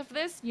advantage of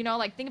this. You know,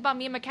 like think about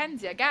me and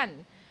Mackenzie.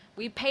 Again,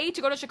 we paid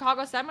to go to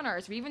Chicago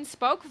seminars. We even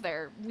spoke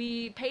there.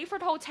 We paid for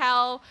the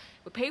hotel.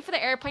 We paid for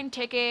the airplane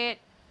ticket.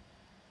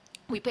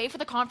 We paid for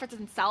the conference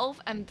itself.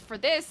 And for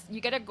this,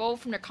 you get to go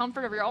from the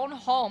comfort of your own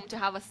home to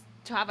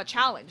have a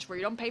challenge where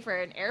you don't pay for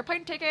an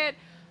airplane ticket,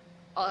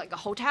 like a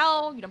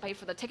hotel. You don't pay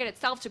for the ticket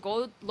itself to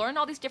go learn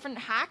all these different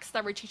hacks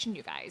that we're teaching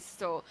you guys.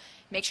 So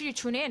make sure you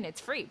tune in.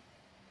 It's free.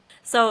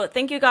 So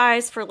thank you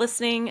guys for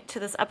listening to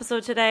this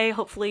episode today.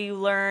 Hopefully you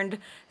learned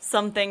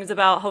some things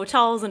about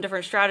hotels and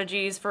different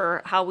strategies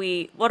for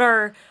what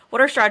our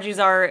strategies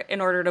are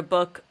in order to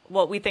book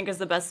what we think is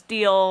the best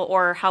deal,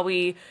 or how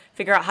we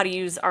figure out how to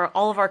use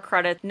all of our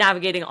credits,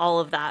 navigating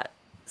all of that.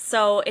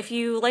 So if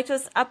you liked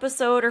this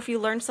episode or if you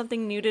learned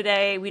something new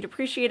today, we'd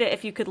appreciate it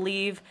if you could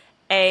leave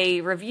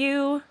a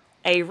review,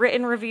 a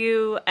written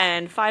review,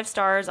 and 5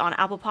 stars on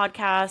Apple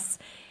Podcasts.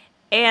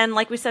 And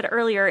like we said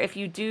earlier, if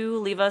you do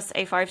leave us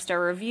a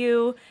 5-star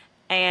review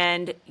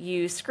and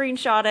you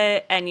screenshot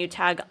it and you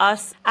tag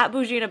us at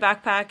Bougie in a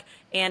Backpack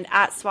and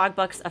at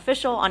Swagbucks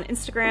Official on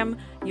Instagram,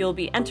 you'll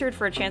be entered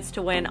for a chance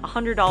to win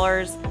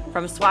 $100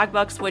 from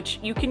Swagbucks, which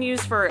you can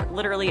use for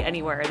literally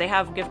anywhere. They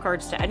have gift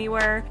cards to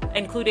anywhere,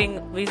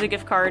 including Visa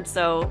gift cards,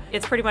 so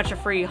it's pretty much a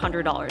free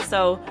 $100.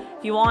 So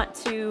if you want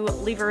to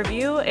leave a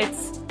review,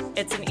 it's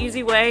an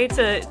easy way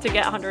to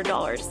get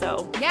 $100.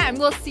 So yeah, and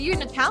we'll see you in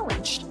the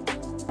challenge.